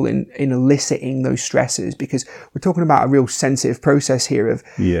fundamental role in eliciting those stresses, because we're talking about a real sensitive process here of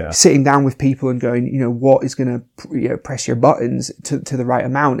sitting down with people and going, what is going to press your buttons to the right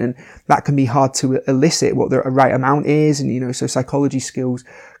amount, and that can be hard to elicit what the right amount is, and so psychology skills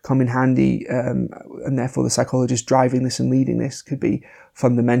come in handy, and therefore the psychologist driving this and leading this could be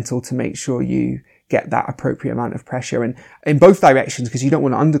fundamental to make sure you get that appropriate amount of pressure, and in both directions, because you don't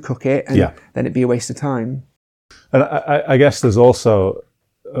want to undercook it and then it'd be a waste of time. And I guess there's also,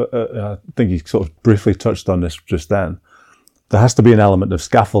 I think you sort of briefly touched on this just then, there has to be an element of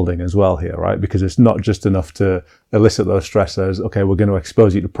scaffolding as well here, right? Because it's not just enough to elicit those stressors. Okay, we're going to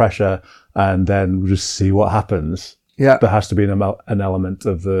expose you to pressure and then just see what happens. Yeah. There has to be an element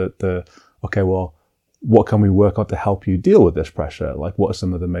of the okay, well, what can we work on to help you deal with this pressure? Like, what are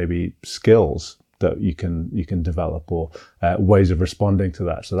some of the maybe skills that you can develop, or ways of responding to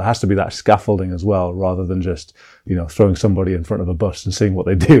that? So there has to be that scaffolding as well, rather than just throwing somebody in front of a bus and seeing what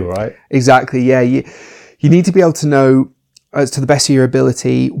they do, right? Exactly. Yeah, you need to be able to know, as to the best of your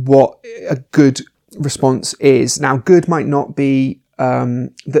ability, what a good response is. Now, good might not be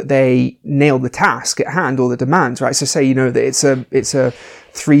that they nail the task at hand or the demands, right? So say that it's a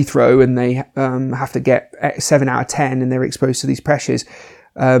 3 throw and they have to get 7 out of 10 and they're exposed to these pressures.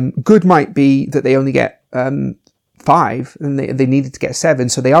 Good might be that they only get 5 and they needed to get 7,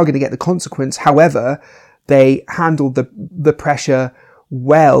 so they are going to get the consequence. However, they handled the pressure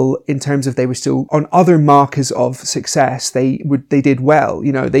well, in terms of they were still on other markers of success. They did well.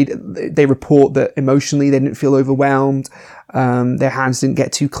 They report that emotionally they didn't feel overwhelmed. Their hands didn't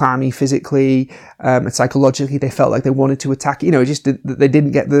get too clammy physically, and psychologically they felt like they wanted to attack. Just they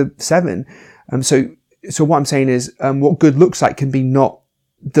didn't get the 7. So what I'm saying is, what good looks like can be not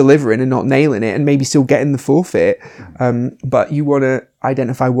delivering and not nailing it, and maybe still getting the forfeit. But you want to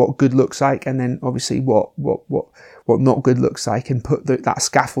identify what good looks like, and then obviously what not good looks like, and put that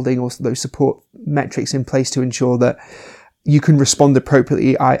scaffolding or those support metrics in place to ensure that you can respond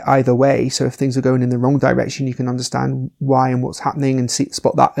appropriately either way. So if things are going in the wrong direction, you can understand why and what's happening and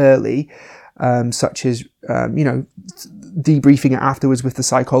spot that early, such as, debriefing it afterwards with the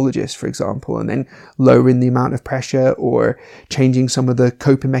psychologist, for example, and then lowering the amount of pressure or changing some of the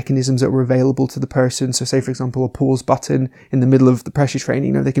coping mechanisms that were available to the person. So say, for example, a pause button in the middle of the pressure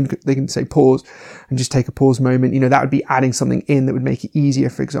training, they can say pause and just take a pause moment. That would be adding something in that would make it easier,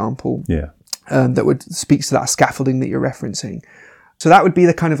 for example. Yeah. That would speak to that scaffolding that you're referencing. So that would be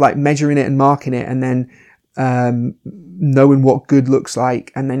the kind of like measuring it and marking it, and then knowing what good looks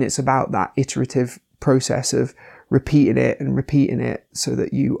like. And then it's about that iterative process of repeating it so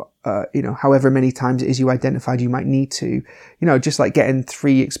that you, however many times it is you identified you might need to, just like getting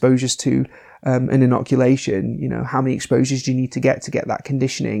 3 exposures to an inoculation, how many exposures do you need to get that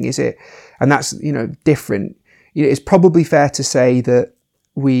conditioning? And that's, different. It's probably fair to say that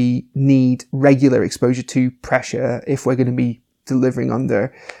we need regular exposure to pressure if we're going to be delivering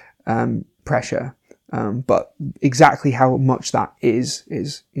under pressure. But exactly how much that is,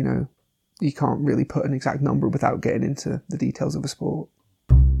 you can't really put an exact number without getting into the details of a sport.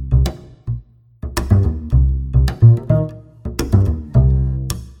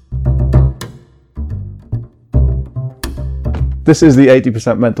 This is the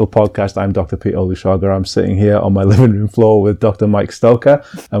 80% Mental Podcast. I'm Dr. Pete Olusoga. I'm sitting here on my living room floor with Dr. Mike Stoker,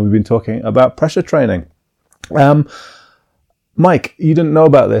 and we've been talking about pressure training. Mike, you didn't know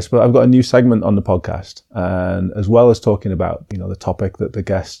about this, but I've got a new segment on the podcast. And as well as talking about, the topic that the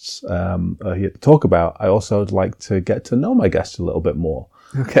guests are here to talk about, I also would like to get to know my guests a little bit more.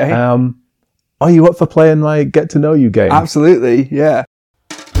 Okay. Are you up for playing my Get to Know You game? Absolutely, yeah.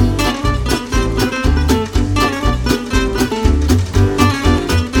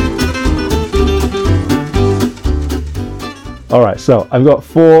 All right, so I've got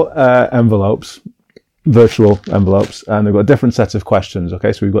 4 envelopes, virtual envelopes, and they've got different sets of questions.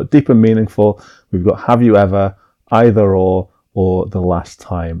 Okay, so we've got deep and meaningful, we've got have you ever, either or the last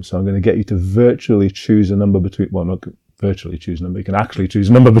time. So I'm going to get you to virtually choose a number between, well, not virtually choose a number, you can actually choose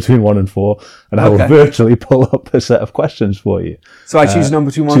a number between 1 and 4, and I will virtually pull up a set of questions for you. So I choose a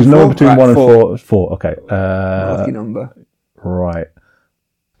number between 1 and 4? Choose a number between 1 and 4. 4, okay. Lucky number. Right.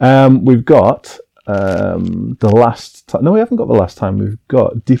 We've got the last time. No, we haven't got the last time. We've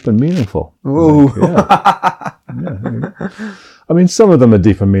got deep and meaningful. Ooh. Yeah. I mean, some of them are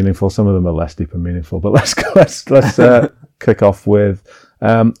deep and meaningful, some of them are less deep and meaningful. But let's kick off with.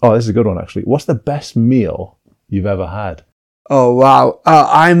 This is a good one actually. What's the best meal you've ever had? Oh wow,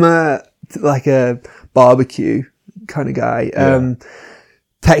 I'm a barbecue kind of guy. Yeah.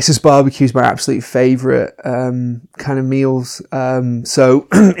 Texas barbecue is my absolute favourite kind of meals. So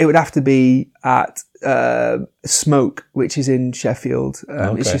it would have to be at Smoke, which is in Sheffield.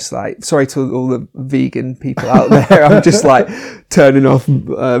 It's just like, sorry to all the vegan people out there. I'm just like turning off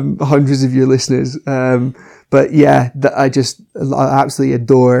hundreds of your listeners. But yeah, I absolutely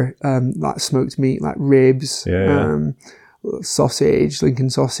adore like smoked meat, like ribs. Sausage, Lincoln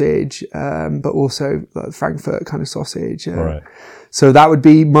sausage, but also like Frankfurt kind of sausage. Right. So that would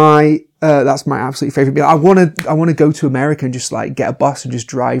be that's my absolute favorite meal. I want to go to America and just like get a bus and just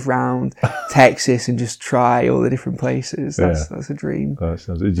drive around Texas and just try all the different places. That's a dream.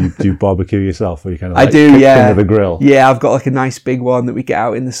 Do you barbecue yourself, or you kind of I do, yeah. Into the grill? Yeah, I've got like a nice big one that we get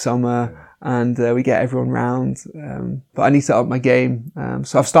out in the summer. And we get everyone round, but I need to up my game.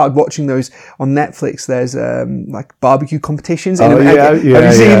 So I've started watching those on Netflix. There's like barbecue competitions. Have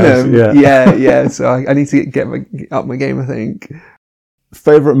you seen them? Yeah. So I need to up my game, I think.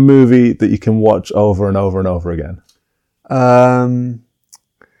 Favorite movie that you can watch over and over and over again?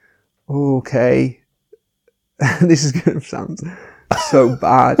 Okay. This is going to sound so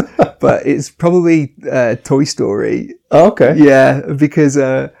bad, but it's probably Toy Story. Okay. Yeah, because.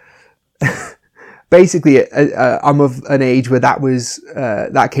 Basically, I'm of an age where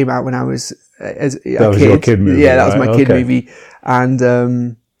that came out when I was a kid. That was your kid movie. Yeah, that was my kid movie,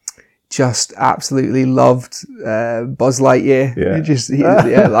 and just absolutely loved Buzz Lightyear.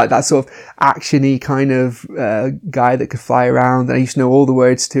 Yeah. Like that sort of actiony kind of guy that could fly around. And I used to know all the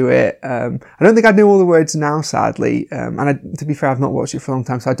words to it. I don't think I know all the words now, sadly. And to be fair, I've not watched it for a long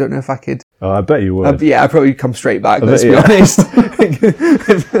time, so I don't know if I could. Oh, I bet you would. I'd probably come straight back. Let's be honest.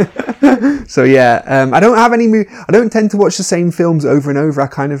 So yeah, I don't have any. I don't tend to watch the same films over and over. I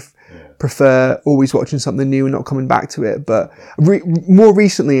kind of prefer always watching something new and not coming back to it. But more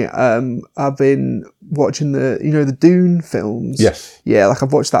recently, I've been watching the Dune films. Yes. Yeah, like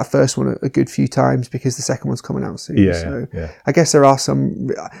I've watched that first one a good few times because the second one's coming out soon. Yeah, so yeah. I guess there are some.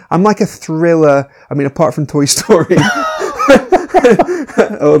 I'm like a thriller. I mean, apart from Toy Story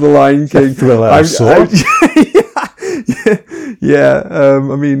or The Lion King, Thriller of sorts.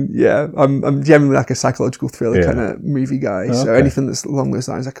 I'm generally like a psychological thriller kind of movie guy. So anything that's along those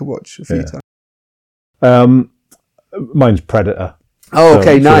lines, I could watch a few times. Mine's Predator. Oh,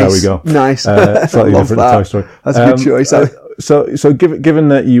 okay, nice. There we go. Nice. Slightly different to Toy Story. That's a good choice. So given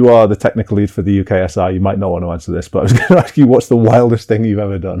that you are the technical lead for the UKSR, you might not want to answer this, but I was going to ask you, what's the wildest thing you've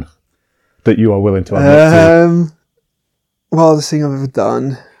ever done that you are willing to admit to? Wildest thing I've ever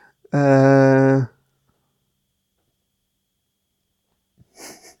done.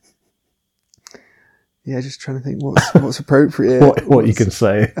 Yeah, just trying to think what's appropriate. what you can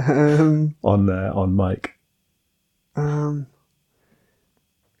say on mic.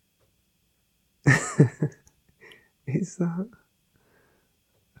 Is that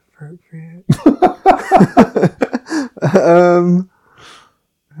appropriate?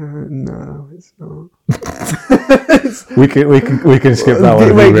 No, it's not. we can skip that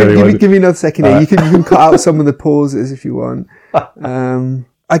one. Wait, give me another second here. You can cut out some of the pauses if you want.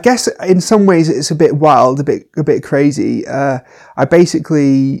 I guess in some ways it's a bit wild, a bit crazy. I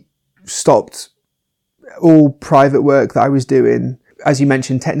basically stopped all private work that I was doing. As you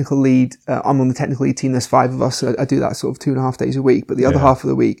mentioned, technical lead. I'm on the technical lead team. There's 5 of us. So I do that sort of 2.5 days a week. But the other half of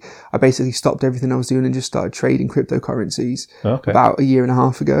the week, I basically stopped everything I was doing and just started trading cryptocurrencies about 1.5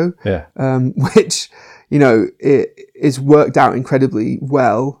 years ago. Yeah. Which, it is worked out incredibly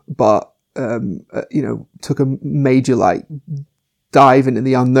well, but took a major dive into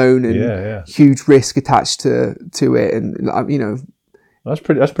the unknown and huge risk attached to it, and that's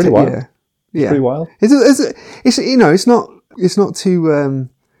pretty wild. Yeah, pretty wild. It's not too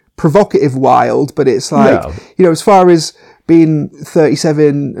provocative wild, but it's like as far as being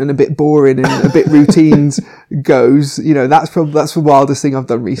 37 and a bit boring and a bit routines goes, that's the wildest thing I've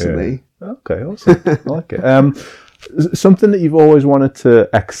done recently. Yeah. Okay, awesome. I like it. Something that you've always wanted to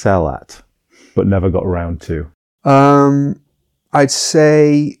excel at, but never got around to. I'd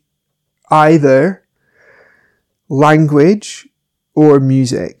say either language or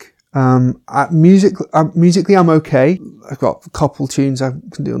music. Musically, I'm okay. I've got a couple tunes I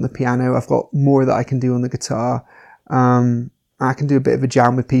can do on the piano. I've got more that I can do on the guitar. I can do a bit of a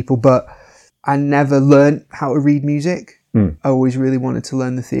jam with people, but I never learned how to read music. I always really wanted to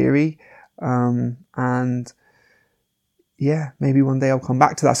learn the theory. And yeah, maybe one day I'll come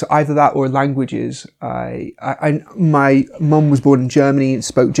back to that. So either that or languages. My mum was born in Germany and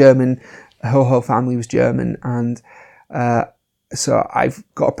spoke German. Her whole family was German. And so I've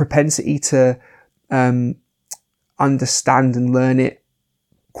got a propensity to understand and learn it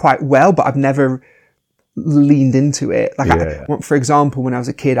quite well, but I've never leaned into it. For example, when I was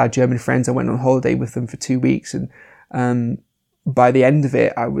a kid, I had German friends. I went on holiday with them for 2 weeks. And by the end of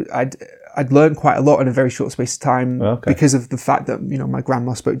it, I'd learned quite a lot in a very short space of time because of the fact that, my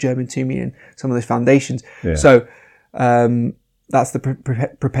grandma spoke German to me and some of those foundations. Yeah. So, that's the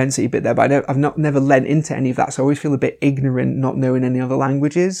propensity bit there, but I've never lent into any of that. So I always feel a bit ignorant, not knowing any other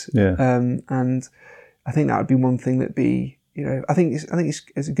languages. Yeah. And I think that would be one thing that'd be, I think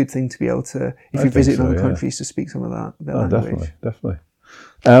it's a good thing to be able to, if you visit other countries, to speak some of that language. Definitely.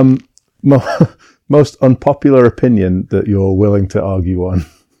 Most unpopular opinion that you're willing to argue on.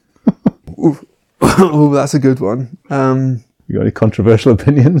 Oh, that's a good one. You got any controversial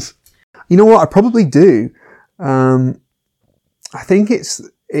opinions? You know what? I probably do. I think it's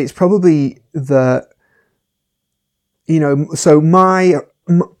probably that, so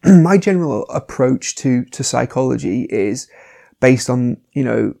my general approach to psychology is based on,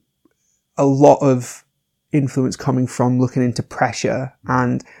 a lot of influence coming from looking into pressure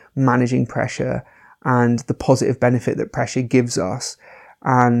and managing pressure and the positive benefit that pressure gives us.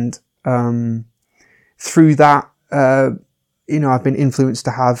 And through that, I've been influenced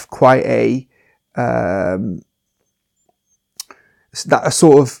to have quite a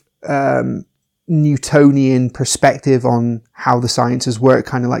sort of Newtonian perspective on how the sciences work,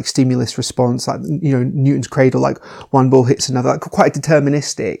 kind of like stimulus response, like, Newton's cradle, like one ball hits another, like quite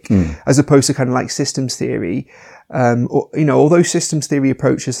deterministic, as opposed to kind of like systems theory. Although systems theory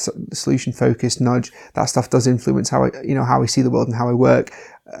approaches solution focused, nudge, that stuff does influence how I see the world and how I work.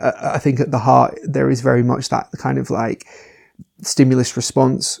 I think at the heart there is very much that kind of like stimulus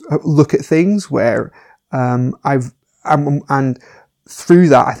response look at things where and through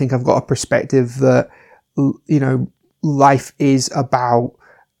that I think I've got a perspective that life is about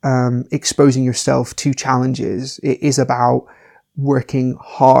exposing yourself to challenges. It is about working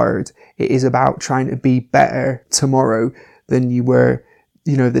hard. It is about trying to be better tomorrow than you were,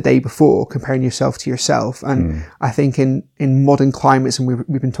 the day before, comparing yourself to yourself. And I think in modern climates, and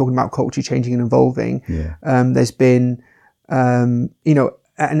we've been talking about culture changing and evolving, there's been,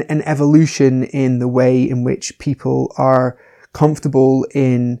 an evolution in the way in which people are comfortable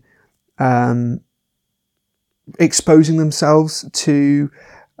in exposing themselves to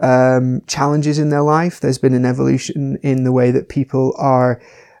challenges in their life. There's been an evolution in the way that people are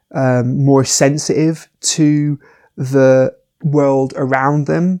more sensitive to the world around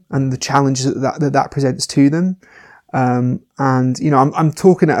them and the challenges that presents to them. And I'm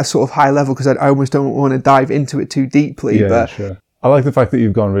talking at a sort of high level because I almost don't want to dive into it too deeply. Yeah, but sure. I like the fact that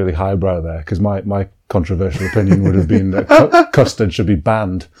you've gone really highbrow there, because my controversial opinion would have been that custard should be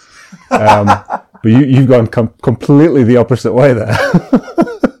banned. But you've gone completely the opposite way there.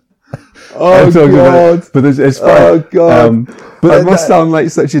 Oh God! But it's fine. Oh God! But I must sound like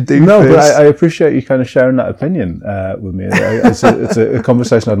such a doofus. No, but I appreciate you kind of sharing that opinion with me. It's a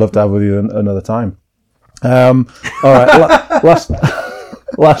conversation I'd love to have with you another time. All right,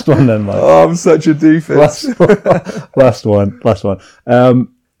 last one then, Mike. Oh, I'm such a doofus. Last one.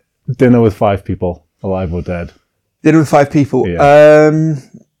 Dinner with 5 people, alive or dead. Dinner with 5 people. Yeah.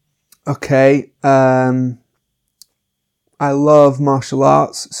 Okay. I love martial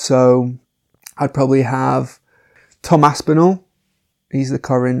arts, so I'd probably have Tom Aspinall. He's the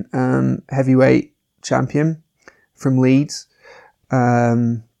current heavyweight champion from Leeds.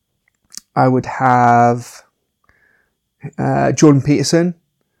 I would have Jordan Peterson,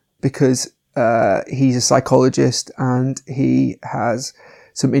 because he's a psychologist and he has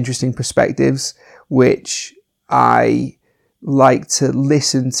some interesting perspectives which I like to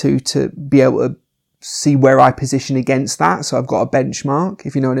listen to be able to see where I position against that. So I've got a benchmark,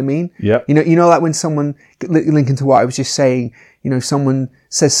 if you know what I mean. Yeah. Like when someone, linking to what I was just saying, someone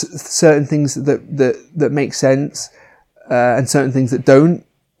says certain things that make sense and certain things that don't.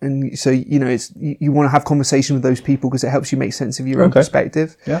 And so, it's, you want to have conversation with those people because it helps you make sense of your own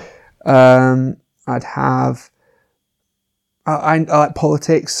perspective. Yeah. I'd have, I like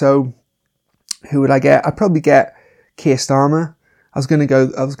politics. So who would I get? I'd probably get Keir Starmer. I was going to go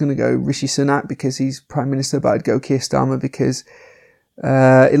Rishi Sunak because he's Prime Minister, but I'd go Keir Starmer because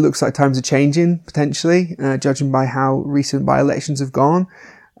it looks like times are changing, potentially, judging by how recent by-elections have gone.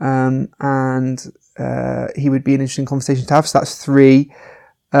 And he would be an interesting conversation to have. So that's 3.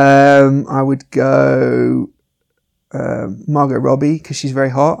 I would go Margot Robbie because she's very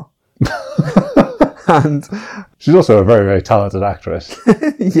hot. And she's also a very, very talented actress.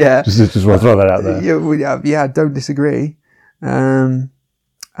 Yeah. Just want to throw that out there. Yeah, don't disagree. And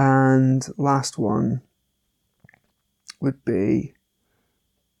last one would be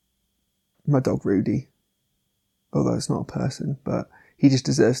my dog Rudy. Although it's not a person, but he just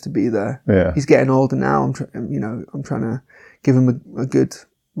deserves to be there. Yeah. He's getting older now. I'm trying to give him a good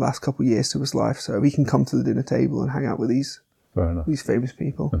last couple of years to his life, so he can come to the dinner table and hang out with these famous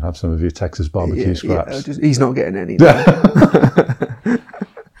people and have some of your Texas barbecue scraps. Yeah, he's not getting any.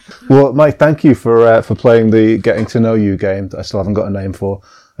 Well, Mike, thank you for playing the getting to know you game that I still haven't got a name for.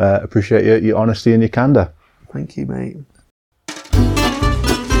 Appreciate your honesty and your candour. Thank you, mate.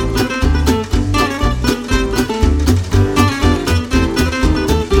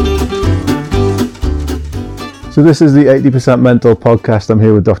 So this is the 80% Mental podcast. I'm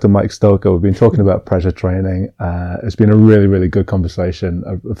here with Dr. Mike Stoker. We've been talking about pressure training. It's been a really, really good conversation.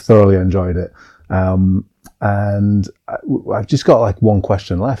 I've thoroughly enjoyed it. And I've just got like one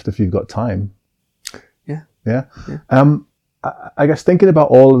question left if you've got time. Yeah. Yeah? Yeah. I guess thinking about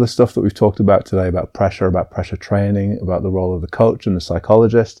all of the stuff that we've talked about today, about pressure training, about the role of the coach and the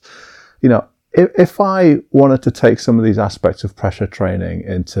psychologist, if I wanted to take some of these aspects of pressure training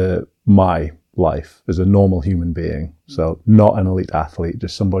into my life as a normal human being, so not an elite athlete,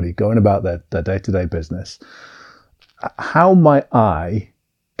 just somebody going about their day-to-day business, how might I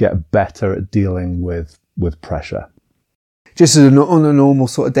get better at dealing with pressure? Just on a normal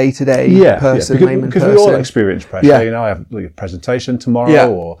sort of day-to-day person, because we all experience pressure. I have like a presentation tomorrow,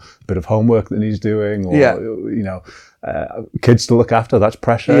 or a bit of homework that needs doing, or kids to look after. That's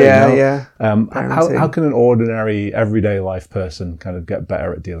pressure. How can an ordinary, everyday life person kind of get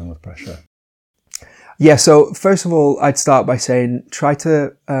better at dealing with pressure? Yeah. So first of all, I'd start by saying try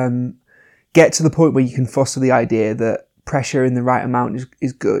to get to the point where you can foster the idea that pressure in the right amount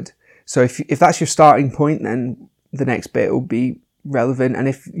is good. So if that's your starting point, then the next bit will be relevant. And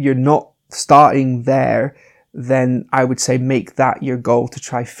if you're not starting there, then I would say make that your goal to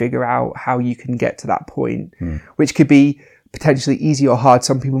try figure out how you can get to that point, which could be potentially easy or hard.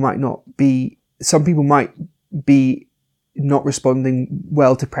 Some people might be not responding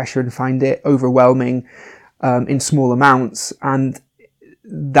well to pressure and find it overwhelming in small amounts, and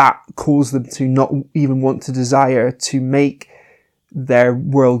that causes them to not even want to desire to make their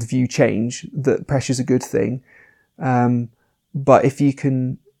worldview change, that pressure is a good thing. But if you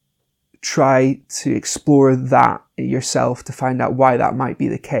can try to explore that yourself to find out why that might be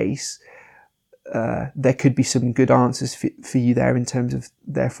the case, there could be some good answers for you there, in terms of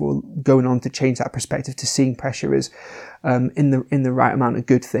therefore going on to change that perspective to seeing pressure as in the right amount a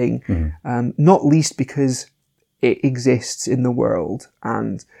good thing, not least because it exists in the world,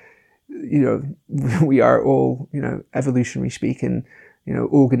 and we are all, evolutionary speaking,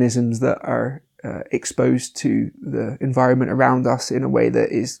 organisms that are exposed to the environment around us in a way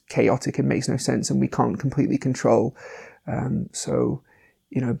that is chaotic and makes no sense and we can't completely control. So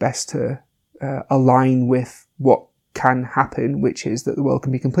best to align with what can happen, which is that the world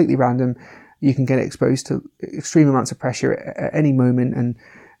can be completely random. You can get exposed to extreme amounts of pressure at any moment,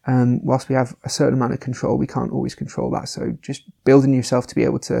 and whilst we have a certain amount of control, we can't always control that. So just building yourself to be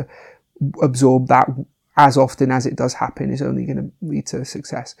able to absorb that as often as it does happen is only going to lead to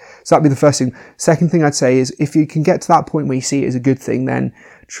success. So that'd be the first thing. Second thing I'd say is, if you can get to that point where you see it as a good thing, then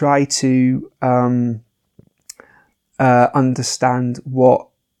try to understand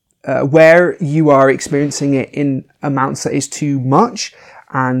where you are experiencing it in amounts that is too much,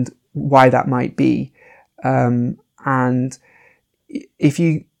 and why that might be. And if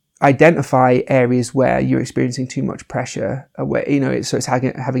you identify areas where you're experiencing too much pressure, where it's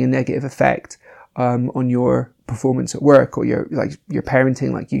having a negative effect on your performance at work, or your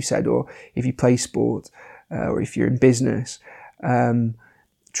parenting, like you said, or if you play sport, or if you're in business,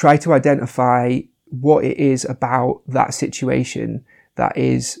 try to identify what it is about that situation that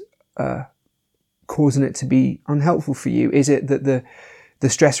is causing it to be unhelpful for you. Is it that the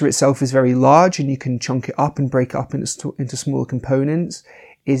stressor itself is very large and you can chunk it up and break it up into smaller components?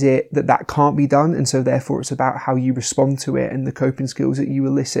 Is it that can't be done, and so therefore it's about how you respond to it and the coping skills that you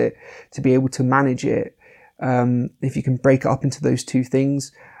elicit to be able to manage it? If you can break it up into those two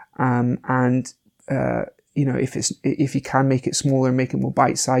things, if you can make it smaller, make it more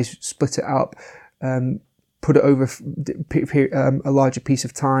bite-sized, split it up, put it over a larger piece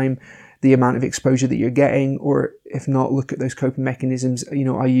of time, the amount of exposure that you're getting, or if not, look at those coping mechanisms.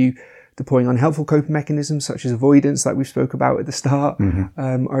 Are you deploying unhelpful coping mechanisms such as avoidance, like we spoke about at the start?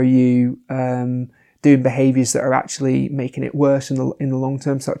 Are you doing behaviours that are actually making it worse in the long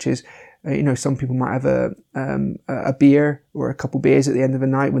term, such as some people might have a beer or a couple beers at the end of the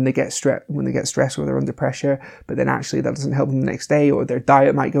night when they get stressed or they're under pressure, but then actually that doesn't help them the next day, or their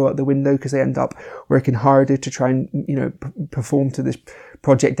diet might go out the window because they end up working harder to try and perform to this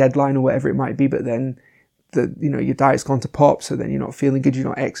project deadline or whatever it might be, but then your diet's gone to pop, so then you're not feeling good, you're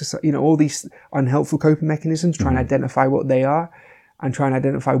not exercising, all these unhelpful coping mechanisms. Try and identify what they are, and try and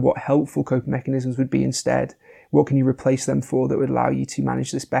identify what helpful coping mechanisms would be instead. What can you replace them for that would allow you to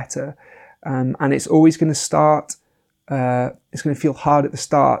manage this better? And it's always going to start, it's going to feel hard at the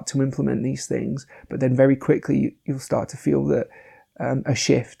start to implement these things, but then very quickly you'll start to feel that a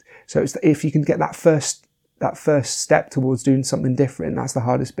shift. So if you can get that first step towards doing something different, that's the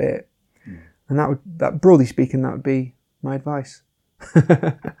hardest bit. And that broadly speaking, that would be my advice.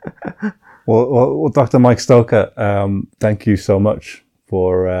 Well, Dr. Mike Stoker, thank you so much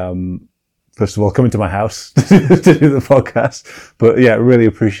for, first of all, coming to my house to do the podcast. But yeah, really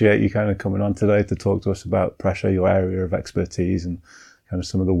appreciate you kind of coming on today to talk to us about pressure, your area of expertise, and kind of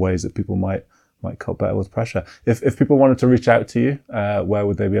some of the ways that people might cope better with pressure. If people wanted to reach out to you, where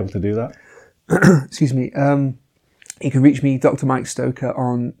would they be able to do that? Excuse me. You can reach me, Dr. Mike Stoker,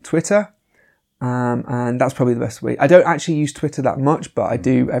 on Twitter. And that's probably the best way. I don't actually use Twitter that much, but I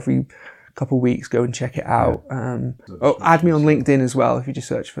do every couple of weeks go and check it out. Add me on LinkedIn as well. If you just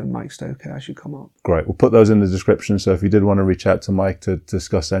search for Mike Stoker, I should come up. Great. We'll put those in the description. So if you did want to reach out to Mike to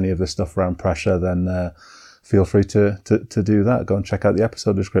discuss any of the stuff around pressure, then feel free to do that. Go and check out the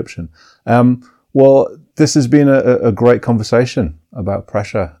episode description. Well, this has been a great conversation about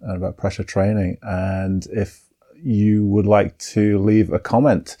pressure and about pressure training. And if you would like to leave a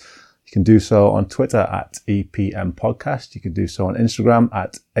comment, you can do so on Twitter at EPM Podcast. You can do so on Instagram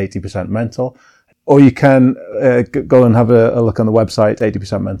at 80% Mental. Or you can go and have a look on the website,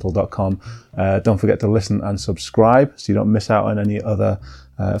 80percentmental.com. Don't forget to listen and subscribe so you don't miss out on any other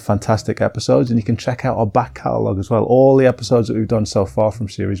fantastic episodes. And you can check out our back catalogue as well. All the episodes that we've done so far from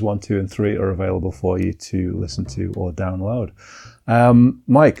series 1, 2, and 3 are available for you to listen to or download.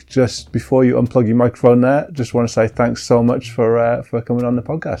 Mike, just before you unplug your microphone there, just want to say thanks so much for coming on the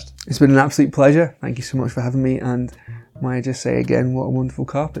podcast. It's been an absolute pleasure. Thank you so much for having me, and Might I just say again what a wonderful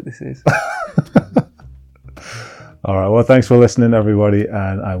carpet this is. All right. Well, thanks for listening, everybody,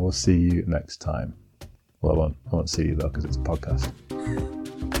 and I will see you next time. Well, I won't see you though because it's a podcast.